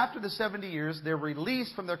 this is after the 70 years, they're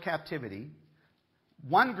released from their captivity.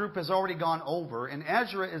 One group has already gone over, and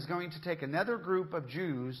Ezra is going to take another group of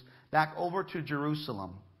Jews back over to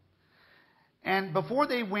Jerusalem. And before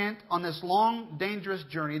they went on this long, dangerous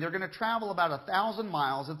journey, they're going to travel about 1,000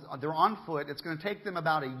 miles. They're on foot. It's going to take them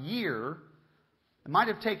about a year It might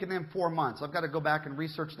have taken them 4 months. I've got to go back and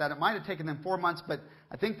research that. It might have taken them 4 months, but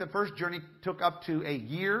I think the first journey took up to a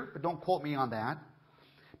year, but don't quote me on that.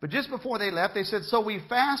 But just before they left, they said, "So we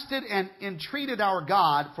fasted and entreated our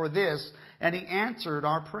God for this, and He answered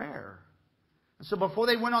our prayer." And so before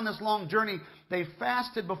they went on this long journey, they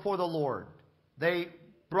fasted before the Lord. They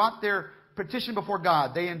brought their petition before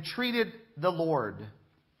God. They entreated the Lord.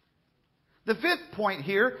 The fifth point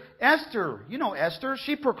here, Esther. You know Esther.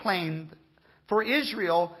 She proclaimed for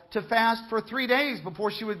Israel to fast for 3 days before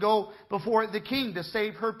she would go before the king to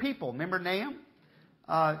save her people. Remember Naaman?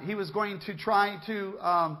 He was going to try to,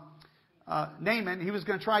 Naaman, he was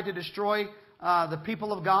going to try to destroy the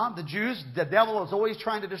people of God, the Jews. The devil is always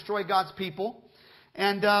trying to destroy God's people.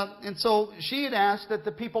 And so she had asked that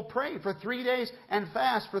the people pray for 3 days and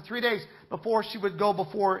fast for 3 days before she would go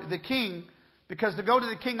before the king. Because to go to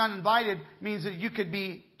the king uninvited means that you could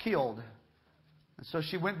be killed. And so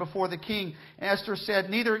she went before the king. Esther said,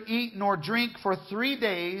 "Neither eat nor drink for 3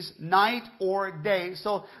 days, night or day."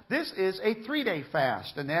 So this is a 3-day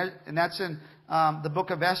fast. And that's in the book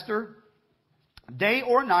of Esther. Day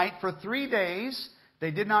or night for 3 days.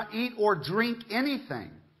 They did not eat or drink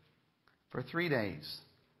anything for 3 days.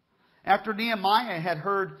 After Nehemiah had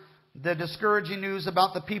heard the discouraging news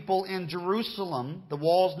about the people in Jerusalem, the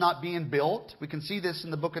walls not being built. We can see this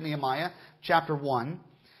in the book of Nehemiah, chapter 1.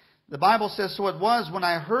 The Bible says, "So it was when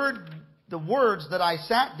I heard the words that I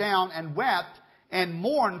sat down and wept and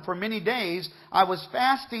mourned for many days. I was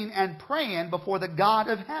fasting and praying before the God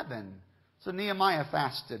of heaven." So Nehemiah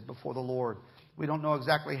fasted before the Lord. We don't know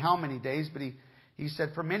exactly how many days, but he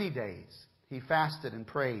said for many days. He fasted and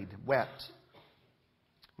prayed, wept.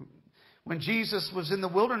 When Jesus was in the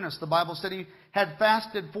wilderness, the Bible said He had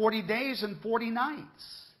fasted 40 days and 40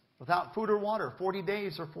 nights without food or water. 40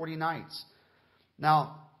 days or 40 nights.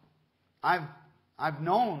 Now, I've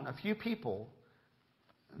known a few people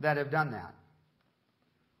that have done that.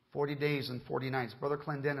 40 days and 40 nights. Brother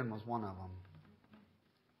Clendenin was one of them.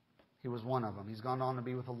 He was one of them. He's gone on to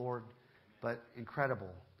be with the Lord. But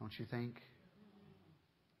incredible, don't you think?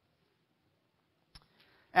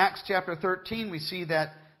 Acts chapter 13, we see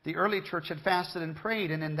that the early church had fasted and prayed,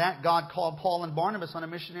 and in that God called Paul and Barnabas on a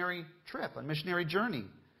missionary trip, a missionary journey.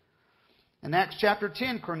 In Acts chapter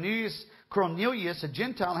 10, Cornelius, a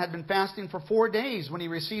Gentile, had been fasting for 4 days when he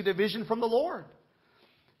received a vision from the Lord.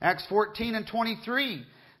 Acts 14 and 23.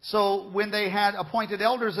 So when they had appointed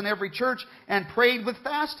elders in every church and prayed with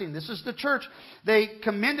fasting, this is the church, they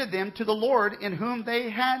commended them to the Lord in whom they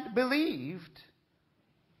had believed.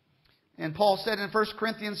 And Paul said in 1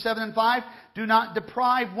 Corinthians 7 and 5, "Do not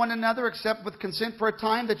deprive one another except with consent for a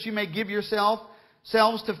time, that you may give yourselves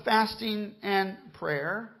to fasting and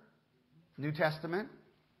prayer." New Testament.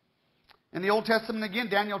 In the Old Testament again,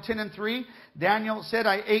 Daniel 10 and 3, Daniel said,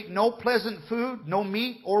 "I ate no pleasant food, no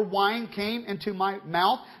meat or wine came into my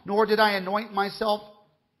mouth, nor did I anoint myself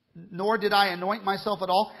at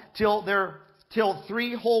all till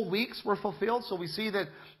 3 whole weeks were fulfilled." So we see that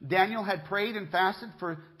Daniel had prayed and fasted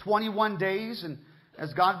for 21 days, and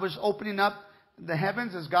as God was opening up the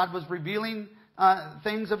heavens, as God was revealing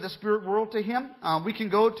things of the spirit world to him. We can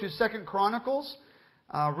go to 2 Chronicles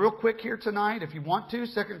real quick here tonight if you want to.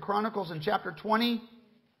 2 Chronicles in chapter 20.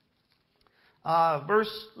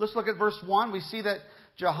 Let's look at verse 1. We see that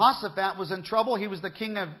Jehoshaphat was in trouble. He was the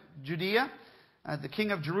king of Judea, the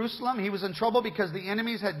king of Jerusalem. He was in trouble because the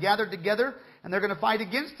enemies had gathered together and they're going to fight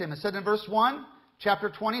against him. It said in verse 1, chapter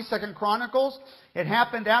 20, 2 Chronicles, "It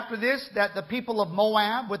happened after this that the people of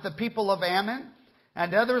Moab with the people of Ammon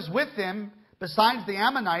and others with them, besides the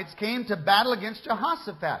Ammonites, came to battle against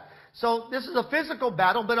Jehoshaphat." So this is a physical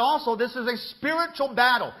battle, but also this is a spiritual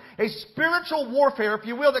battle. A spiritual warfare, if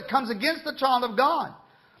you will, that comes against the child of God.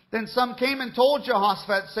 "Then some came and told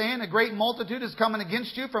Jehoshaphat, saying, 'A great multitude is coming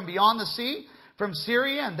against you from beyond the sea, from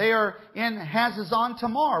Syria, and they are in Hazazon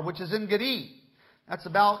Tamar,'" which is in Gedi. That's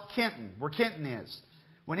about Kenton, where Kenton is.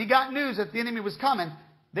 When he got news that the enemy was coming,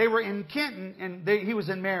 they were in Kenton and he was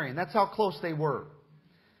in Marion. That's how close they were.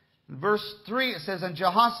 In verse 3 it says, "And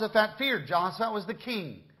Jehoshaphat feared." Jehoshaphat was the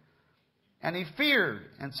king. "And he feared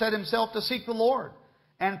and set himself to seek the Lord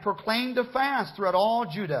and proclaimed a fast throughout all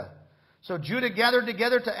Judah. So Judah gathered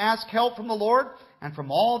together to ask help from the Lord, and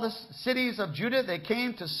from all the cities of Judah they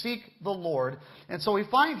came to seek the Lord." And so we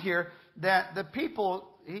find here that the people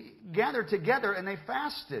gathered together and they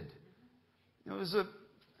fasted. It was a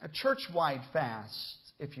church-wide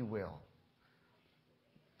fast, if you will.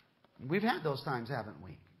 We've had those times, haven't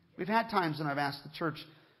we? We've had times when I've asked the church,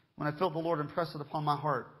 when I felt the Lord impress it upon my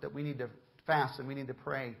heart that we need to fast and we need to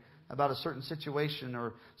pray about a certain situation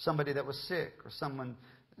or somebody that was sick or someone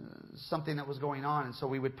something that was going on. And so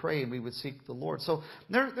we would pray and we would seek the Lord. So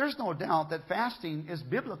there's no doubt that fasting is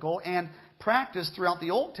biblical and practiced throughout the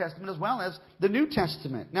Old Testament as well as the New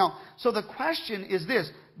Testament. Now, so the question is this: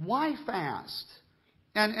 why fast?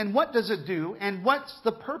 And what does it do? And what's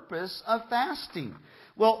the purpose of fasting?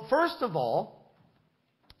 Well, first of all,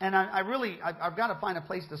 and I've got to find a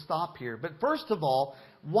place to stop here. But first of all,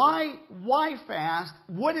 why fast?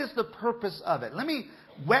 What is the purpose of it? Let me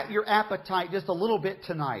whet your appetite just a little bit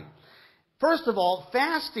tonight. First of all,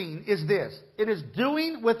 fasting is this: it is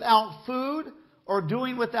doing without food or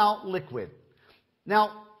doing without liquid.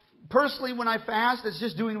 Now, personally, when I fast, it's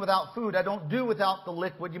just doing without food. I don't do without the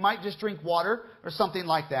liquid. You might just drink water or something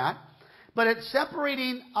like that. But it's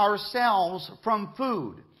separating ourselves from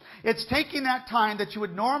food. It's taking that time that you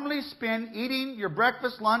would normally spend eating your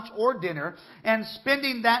breakfast, lunch, or dinner and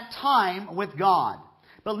spending that time with God.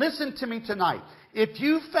 But listen to me tonight. If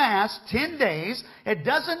you fast 10 days, it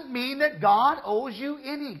doesn't mean that God owes you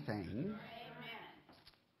anything. Amen.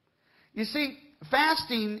 You see,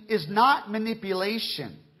 fasting is not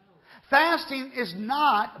manipulation. Fasting is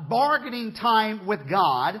not bargaining time with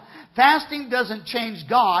God. Fasting doesn't change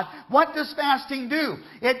God. What does fasting do?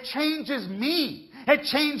 It changes me. It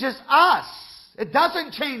changes us. It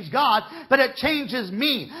doesn't change God, but it changes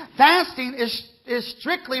me. Fasting is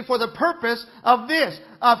strictly for the purpose of this,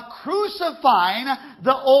 of crucifying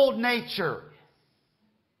the old nature.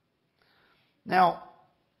 Now,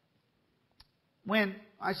 when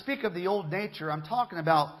I speak of the old nature, I'm talking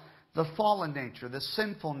about the fallen nature, the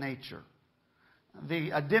sinful nature,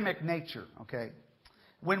 the Adamic nature, okay?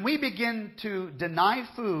 When we begin to deny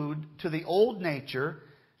food to the old nature,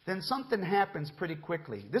 then something happens pretty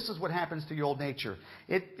quickly. This is what happens to your old nature.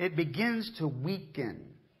 It begins to weaken,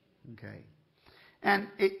 okay? And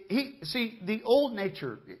the old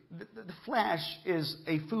nature, the flesh is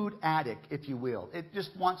a food addict, if you will. It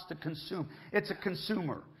just wants to consume. It's a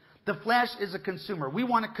consumer. The flesh is a consumer. We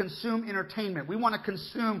want to consume entertainment. We want to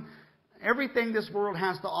consume everything this world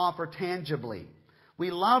has to offer tangibly.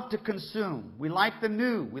 We love to consume. We like the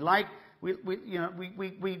new. We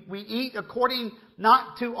eat according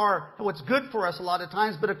not to what's good for us a lot of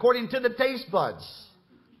times, but according to the taste buds.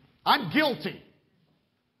 I'm guilty.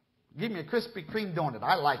 Give me a Krispy Kreme donut.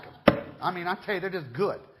 I like them. I mean, I tell you, they're just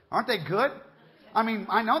good. Aren't they good? I mean,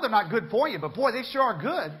 I know they're not good for you, but boy, they sure are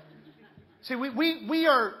good. See, we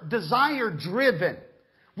are desire driven.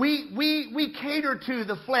 We cater to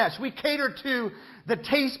the flesh. We cater to the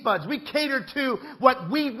taste buds. We cater to what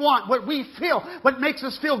we want, what we feel, what makes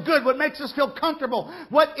us feel good, what makes us feel comfortable,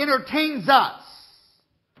 what entertains us.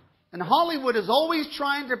 And Hollywood is always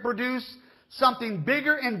trying to produce something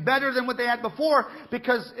bigger and better than what they had before,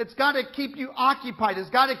 because it's got to keep you occupied. It's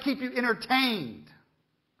got to keep you entertained.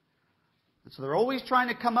 And so they're always trying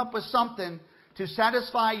to come up with something to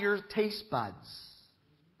satisfy your taste buds.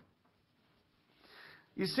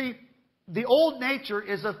 You see, the old nature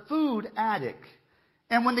is a food addict.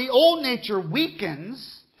 And when the old nature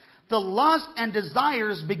weakens, the lust and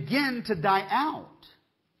desires begin to die out.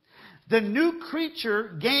 The new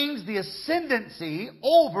creature gains the ascendancy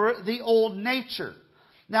over the old nature.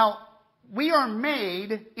 Now, we are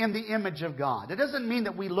made in the image of God. It doesn't mean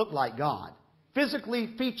that we look like God.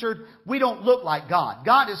 Physically featured, we don't look like God.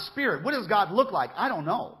 God is spirit. What does God look like? I don't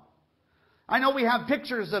know. I know we have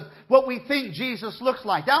pictures of what we think Jesus looks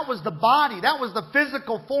like. That was the body. That was the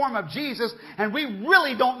physical form of Jesus. And we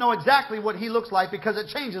really don't know exactly what He looks like because it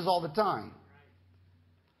changes all the time.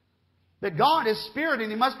 But God is spirit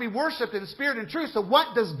and He must be worshipped in spirit and truth. So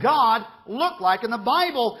what does God look like? And the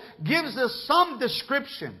Bible gives us some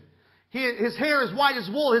description. His hair is white as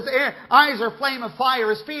wool. His eyes are a flame of fire.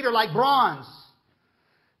 His feet are like bronze.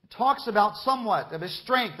 It talks about somewhat of His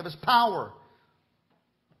strength, of His power.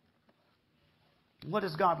 What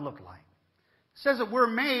does God look like? It says that we're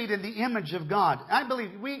made in the image of God. I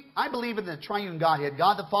believe in the triune Godhead.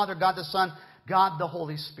 God the Father, God the Son, God the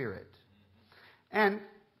Holy Spirit. And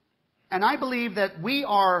I believe that we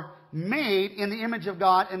are made in the image of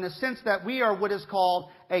God in the sense that we are what is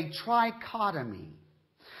called a trichotomy.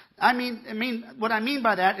 What I mean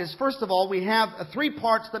by that is, first of all, we have three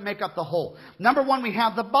parts that make up the whole. Number one, we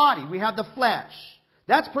have the body. We have the flesh.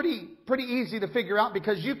 That's pretty easy to figure out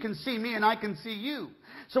because you can see me and I can see you.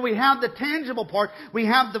 So we have the tangible part. We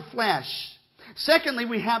have the flesh. Secondly,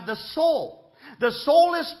 we have the soul. The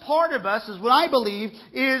soulless part of us is what I believe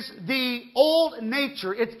is the old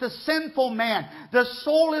nature. It's the sinful man. The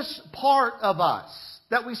soulless part of us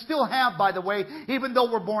that we still have, by the way, even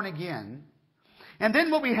though we're born again. And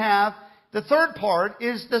then what we have, the third part,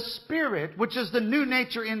 is the spirit, which is the new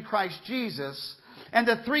nature in Christ Jesus. And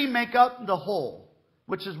the three make up the whole.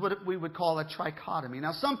 which is what we would call a trichotomy.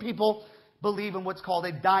 Now, some people believe in what's called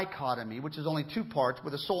a dichotomy, which is only two parts,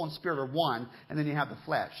 where the soul and spirit are one, and then you have the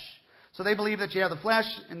flesh. So they believe that you have the flesh,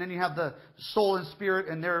 and then you have the soul and spirit,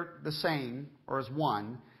 and they're the same, or as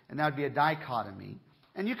one, and that would be a dichotomy.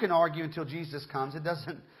 And you can argue until Jesus comes. It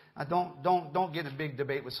doesn't. Don't get in a big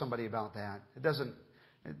debate with somebody about that. It doesn't.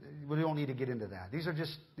 We don't need to get into that. These are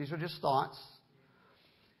just thoughts.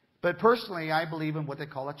 But personally, I believe in what they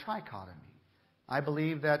call a trichotomy. I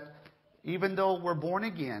believe that even though we're born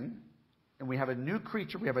again, and we have a new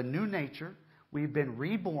creature, we have a new nature, we've been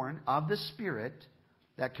reborn of the Spirit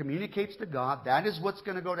that communicates to God. That is what's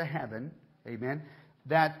going to go to heaven. Amen.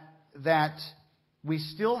 That we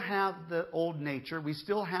still have the old nature. We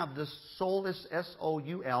still have the soulless,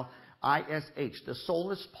 S-O-U-L-I-S-H, the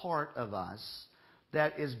soulless part of us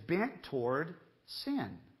that is bent toward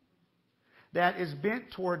sin. That is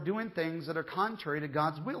bent toward doing things that are contrary to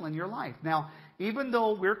God's will in your life. Now, even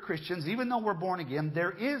though we're Christians, even though we're born again,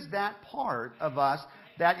 there is that part of us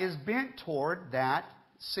that is bent toward that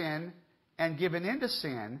sin and given into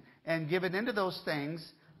sin and given into those things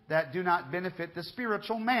that do not benefit the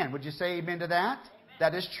spiritual man. Would you say amen to that? Amen.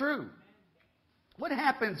 That is true. What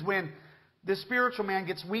happens when the spiritual man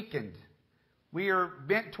gets weakened? We are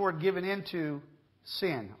bent toward giving into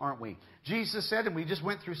sin, aren't we? Jesus said, and we just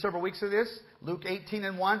went through several weeks of this, Luke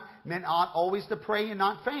 18:1, men ought always to pray and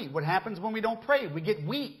not faint. What happens when we don't pray? We get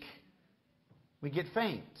weak. We get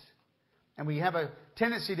faint. And we have a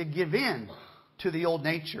tendency to give in to the old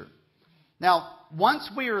nature. Now, once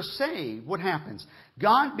we are saved, what happens?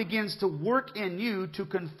 God begins to work in you to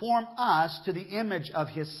conform us to the image of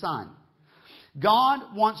His Son.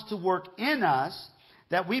 God wants to work in us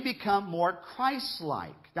that we become more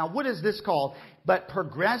Christ-like. Now, what is this called? But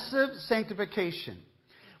progressive sanctification.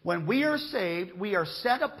 When we are saved, we are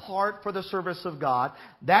set apart for the service of God.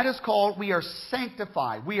 That is called, we are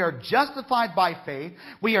sanctified. We are justified by faith.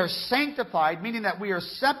 We are sanctified, meaning that we are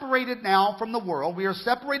separated now from the world. We are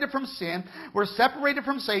separated from sin. We're separated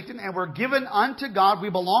from Satan, and we're given unto God. We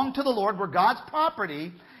belong to the Lord. We're God's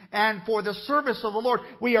property. And for the service of the Lord,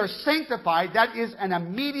 we are sanctified. That is an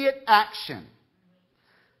immediate action.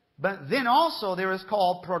 But then also there is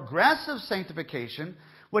called progressive sanctification,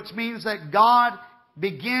 which means that God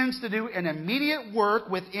begins to do an immediate work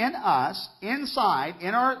within us, inside,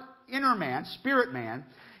 in our inner man, spirit man.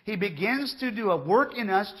 He begins to do a work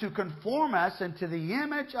in us to conform us into the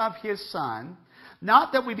image of His Son.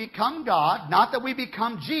 Not that we become God, not that we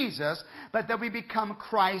become Jesus, but that we become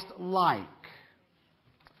Christ-like.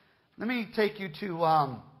 Let me take you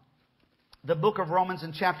to the book of Romans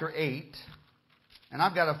in chapter 8. And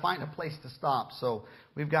I've got to find a place to stop, so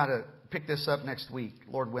we've got to pick this up next week,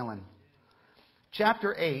 Lord willing.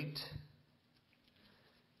 Chapter 8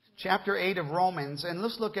 of Romans, and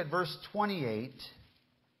let's look at verse 28.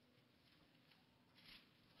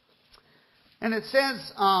 And it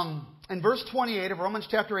says, in verse 28 of Romans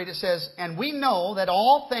chapter 8, it says, "And we know that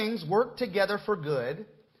all things work together for good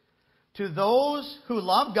to those who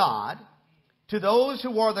love God, to those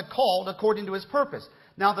who are the called according to His purpose."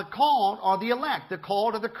 Now, the called are the elect. The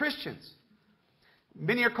called are the Christians.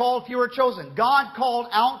 Many are called, few are chosen. God called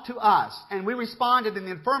out to us, and we responded in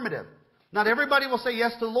the affirmative. Not everybody will say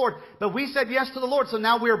yes to the Lord, but we said yes to the Lord, so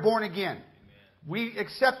now we are born again. Amen. We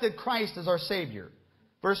accepted Christ as our Savior.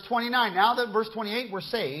 Verse 29, now that verse 28 we're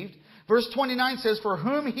saved. Verse 29 says, "For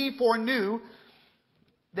whom He foreknew,"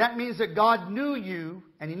 that means that God knew you,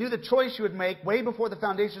 and He knew the choice you would make way before the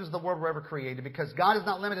foundations of the world were ever created, because God is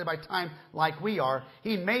not limited by time like we are.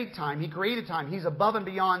 He made time. He created time. He's above and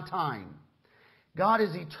beyond time. God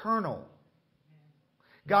is eternal.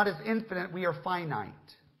 God is infinite. We are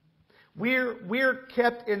finite. We're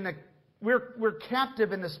captive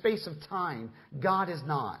in the space of time. God is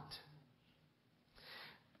not.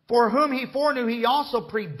 "For whom He foreknew, He also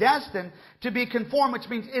predestined to be conformed," which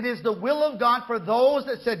means it is the will of God for those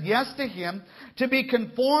that said yes to Him, to be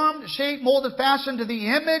conformed, shaped, molded, fashioned to the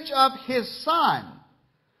image of His Son,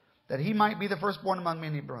 that He might be the firstborn among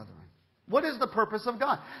many brethren. What is the purpose of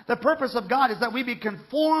God? The purpose of God is that we be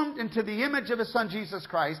conformed into the image of His Son, Jesus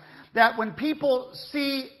Christ, that when people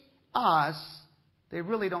see us, they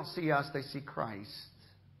really don't see us, they see Christ.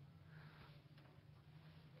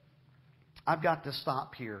 I've got to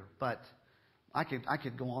stop here, but I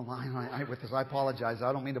could go online with this. I apologize.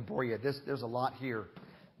 I don't mean to bore you. There's a lot here.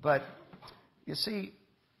 But you see,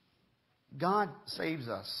 God saves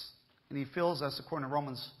us, and He fills us, according to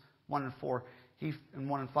Romans 1 and 4, and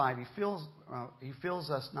 1 and 5. He fills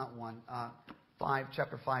us, not 1, 5,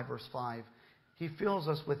 chapter 5, verse 5. He fills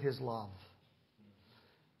us with His love.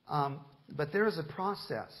 But there is a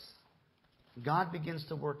process. God begins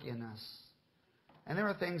to work in us. And there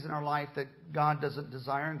are things in our life that God doesn't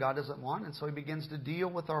desire and God doesn't want. And so He begins to deal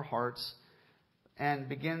with our hearts and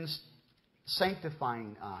begins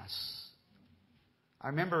sanctifying us. I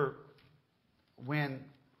remember when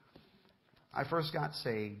I first got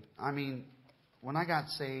saved. When I got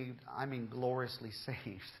saved, gloriously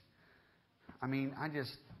saved. I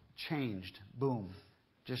just changed. Boom.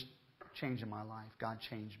 Just changing my life. God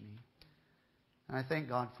changed me. And I thank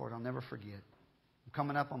God for it. I'll never forget. I'm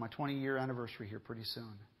coming up on my 20-year anniversary here pretty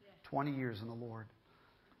soon. 20 years in the Lord.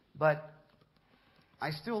 But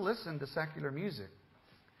I still listen to secular music.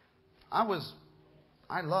 I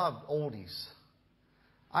loved oldies.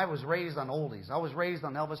 I was raised on oldies. I was raised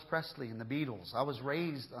on Elvis Presley and the Beatles. I was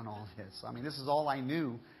raised on all this. This is all I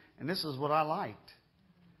knew. And this is what I liked.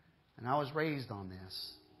 And I was raised on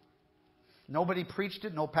this. Nobody preached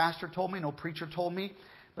it. No pastor told me. No preacher told me.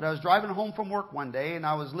 But I was driving home from work one day and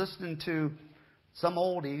I was listening to some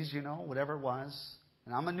oldies, whatever it was.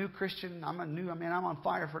 And I'm a new Christian. I'm on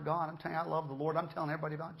fire for God. I'm telling you, I love the Lord. I'm telling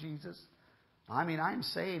everybody about Jesus. I am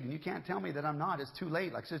saved, and you can't tell me that I'm not. It's too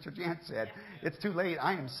late, like Sister Jan said. It's too late.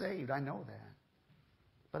 I am saved. I know that.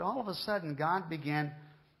 But all of a sudden, God began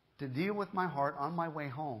to deal with my heart on my way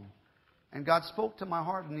home. And God spoke to my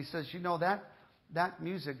heart, and He says, that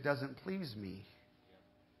music doesn't please me.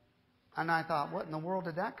 And I thought, what in the world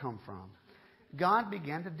did that come from? God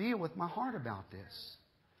began to deal with my heart about this.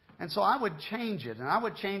 And so I would change it. And I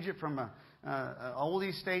would change it from an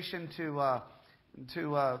oldie station to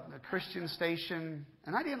a Christian station.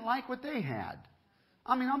 And I didn't like what they had.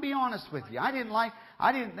 I'll be honest with you. I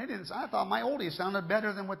thought my oldies sounded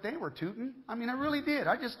better than what they were tooting. I really did.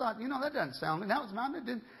 I just thought, that doesn't sound,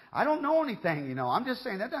 I don't know anything, I'm just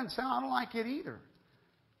saying that doesn't sound, I don't like it either.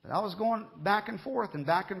 But I was going back and forth,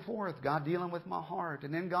 God dealing with my heart.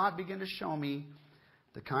 And then God began to show me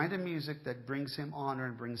the kind of music that brings Him honor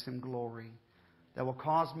and brings Him glory, that will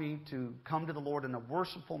cause me to come to the Lord in a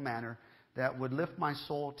worshipful manner that would lift my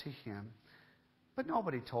soul to Him. But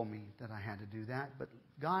nobody told me that I had to do that. But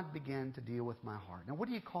God began to deal with my heart. Now, what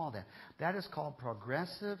do you call that? That is called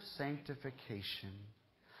progressive sanctification.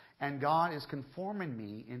 And God is conforming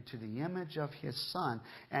me into the image of His Son.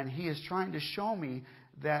 And He is trying to show me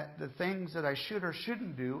that the things that I should or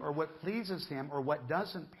shouldn't do are what pleases Him or what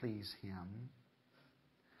doesn't please Him.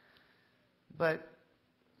 But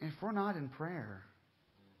if we're not in prayer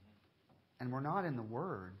and we're not in the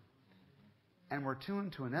Word and we're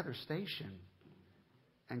tuned to another station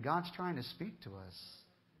and God's trying to speak to us,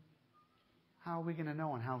 how are we going to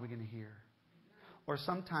know and how are we going to hear? Or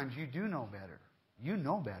sometimes you do know better. You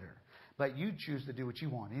know better. But you choose to do what you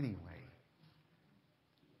want anyway.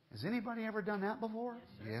 Has anybody ever done that before?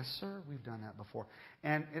 Yes, sir. We've done that before.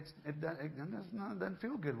 And it doesn't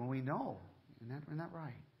feel good when we know. Isn't that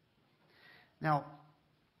right? Now,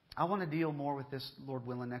 I want to deal more with this, Lord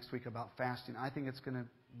willing, next week about fasting. I think it's going to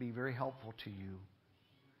be very helpful to you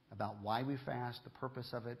about why we fast, the purpose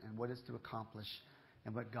of it, and what it's to accomplish,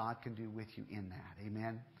 and what God can do with you in that.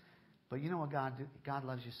 Amen? But you know what God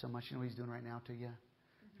loves you so much. You know what He's doing right now to you?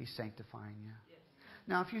 He's sanctifying you. Yes.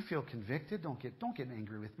 Now, if you feel convicted, don't get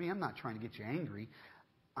angry with me. I'm not trying to get you angry.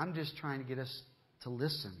 I'm just trying to get us to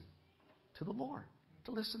listen to the Lord,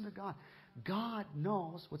 to listen to God. God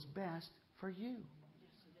knows what's best for you.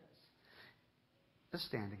 Yes, He does. Let's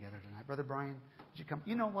stand together tonight. Brother Brian, would you come?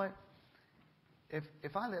 You know what?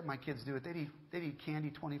 If I let my kids do it, they'd eat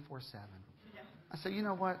candy 24/7. Yeah. I say, you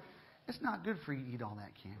know what? It's not good for you to eat all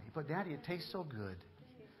that candy. But, Daddy, it tastes so good.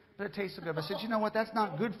 But it tastes so good. But I said, you know what? That's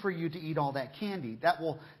not good for you to eat all that candy. That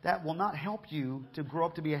will not help you to grow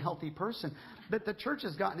up to be a healthy person. But the church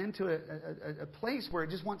has gotten into a place where it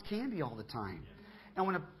just wants candy all the time. And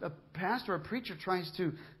when a pastor or a preacher tries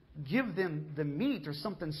to give them the meat or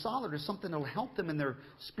something solid or something that will help them in their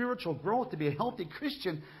spiritual growth to be a healthy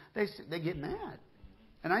Christian, they get mad.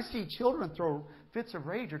 And I see children throw fits of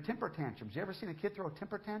rage or temper tantrums. You ever seen a kid throw a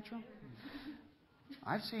temper tantrum?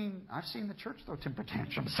 I've seen the church throw temper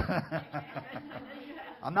tantrums.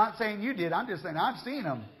 I'm not saying you did. I'm just saying I've seen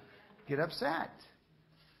them get upset.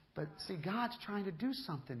 But see, God's trying to do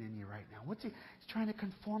something in you right now. He's trying to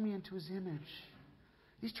conform you into His image.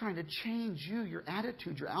 He's trying to change you, your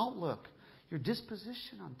attitude, your outlook, your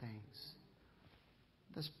disposition on things.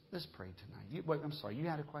 Let's pray tonight. I'm sorry, you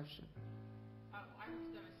had a question? I was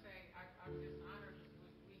going to say, I'm just honored.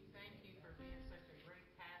 We thank you for being such a great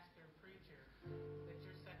pastor, preacher, that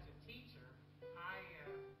you're such a teacher. I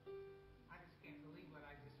just can't believe what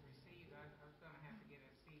I just received. I was going to have to get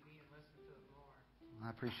a CD and listen to it more.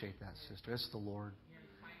 I appreciate that, sister. It's the Lord.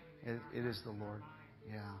 It is the Lord.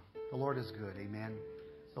 Yeah. The Lord is good. Amen.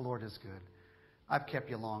 The Lord is good. I've kept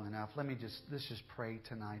you long enough. Let's just pray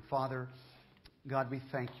tonight. Father, God, we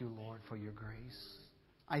thank you, Lord, for your grace.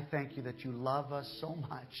 I thank you that you love us so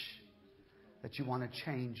much that you want to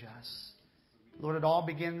change us. Lord, it all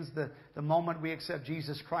begins the moment we accept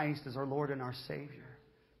Jesus Christ as our Lord and our Savior.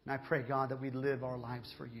 And I pray, God, that we live our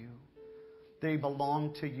lives for you. They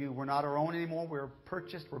belong to you. We're not our own anymore. We're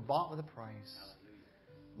purchased. We're bought with a price.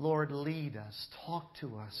 Lord, lead us. Talk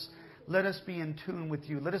to us. Let us be in tune with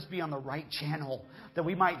you. Let us be on the right channel that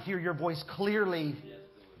we might hear your voice clearly.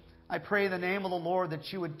 I pray in the name of the Lord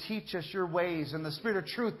that you would teach us your ways and the Spirit of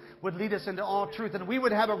truth would lead us into all truth. And we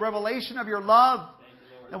would have a revelation of your love.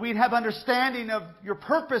 And we'd have understanding of your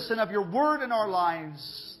purpose and of your word in our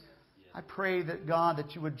lives. I pray that, God,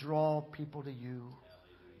 that you would draw people to you.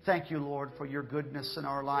 Thank you, Lord, for your goodness in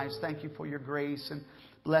our lives. Thank you for your grace. And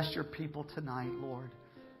bless your people tonight, Lord.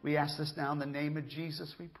 We ask this now in the name of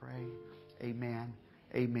Jesus, we pray. Amen.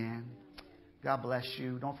 Amen. God bless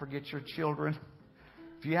you. Don't forget your children.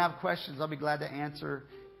 If you have questions, I'll be glad to answer,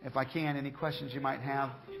 if I can, any questions you might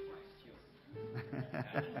have.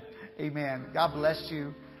 Amen. God bless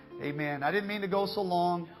you. Amen. I didn't mean to go so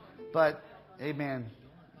long, but amen.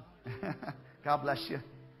 God bless you.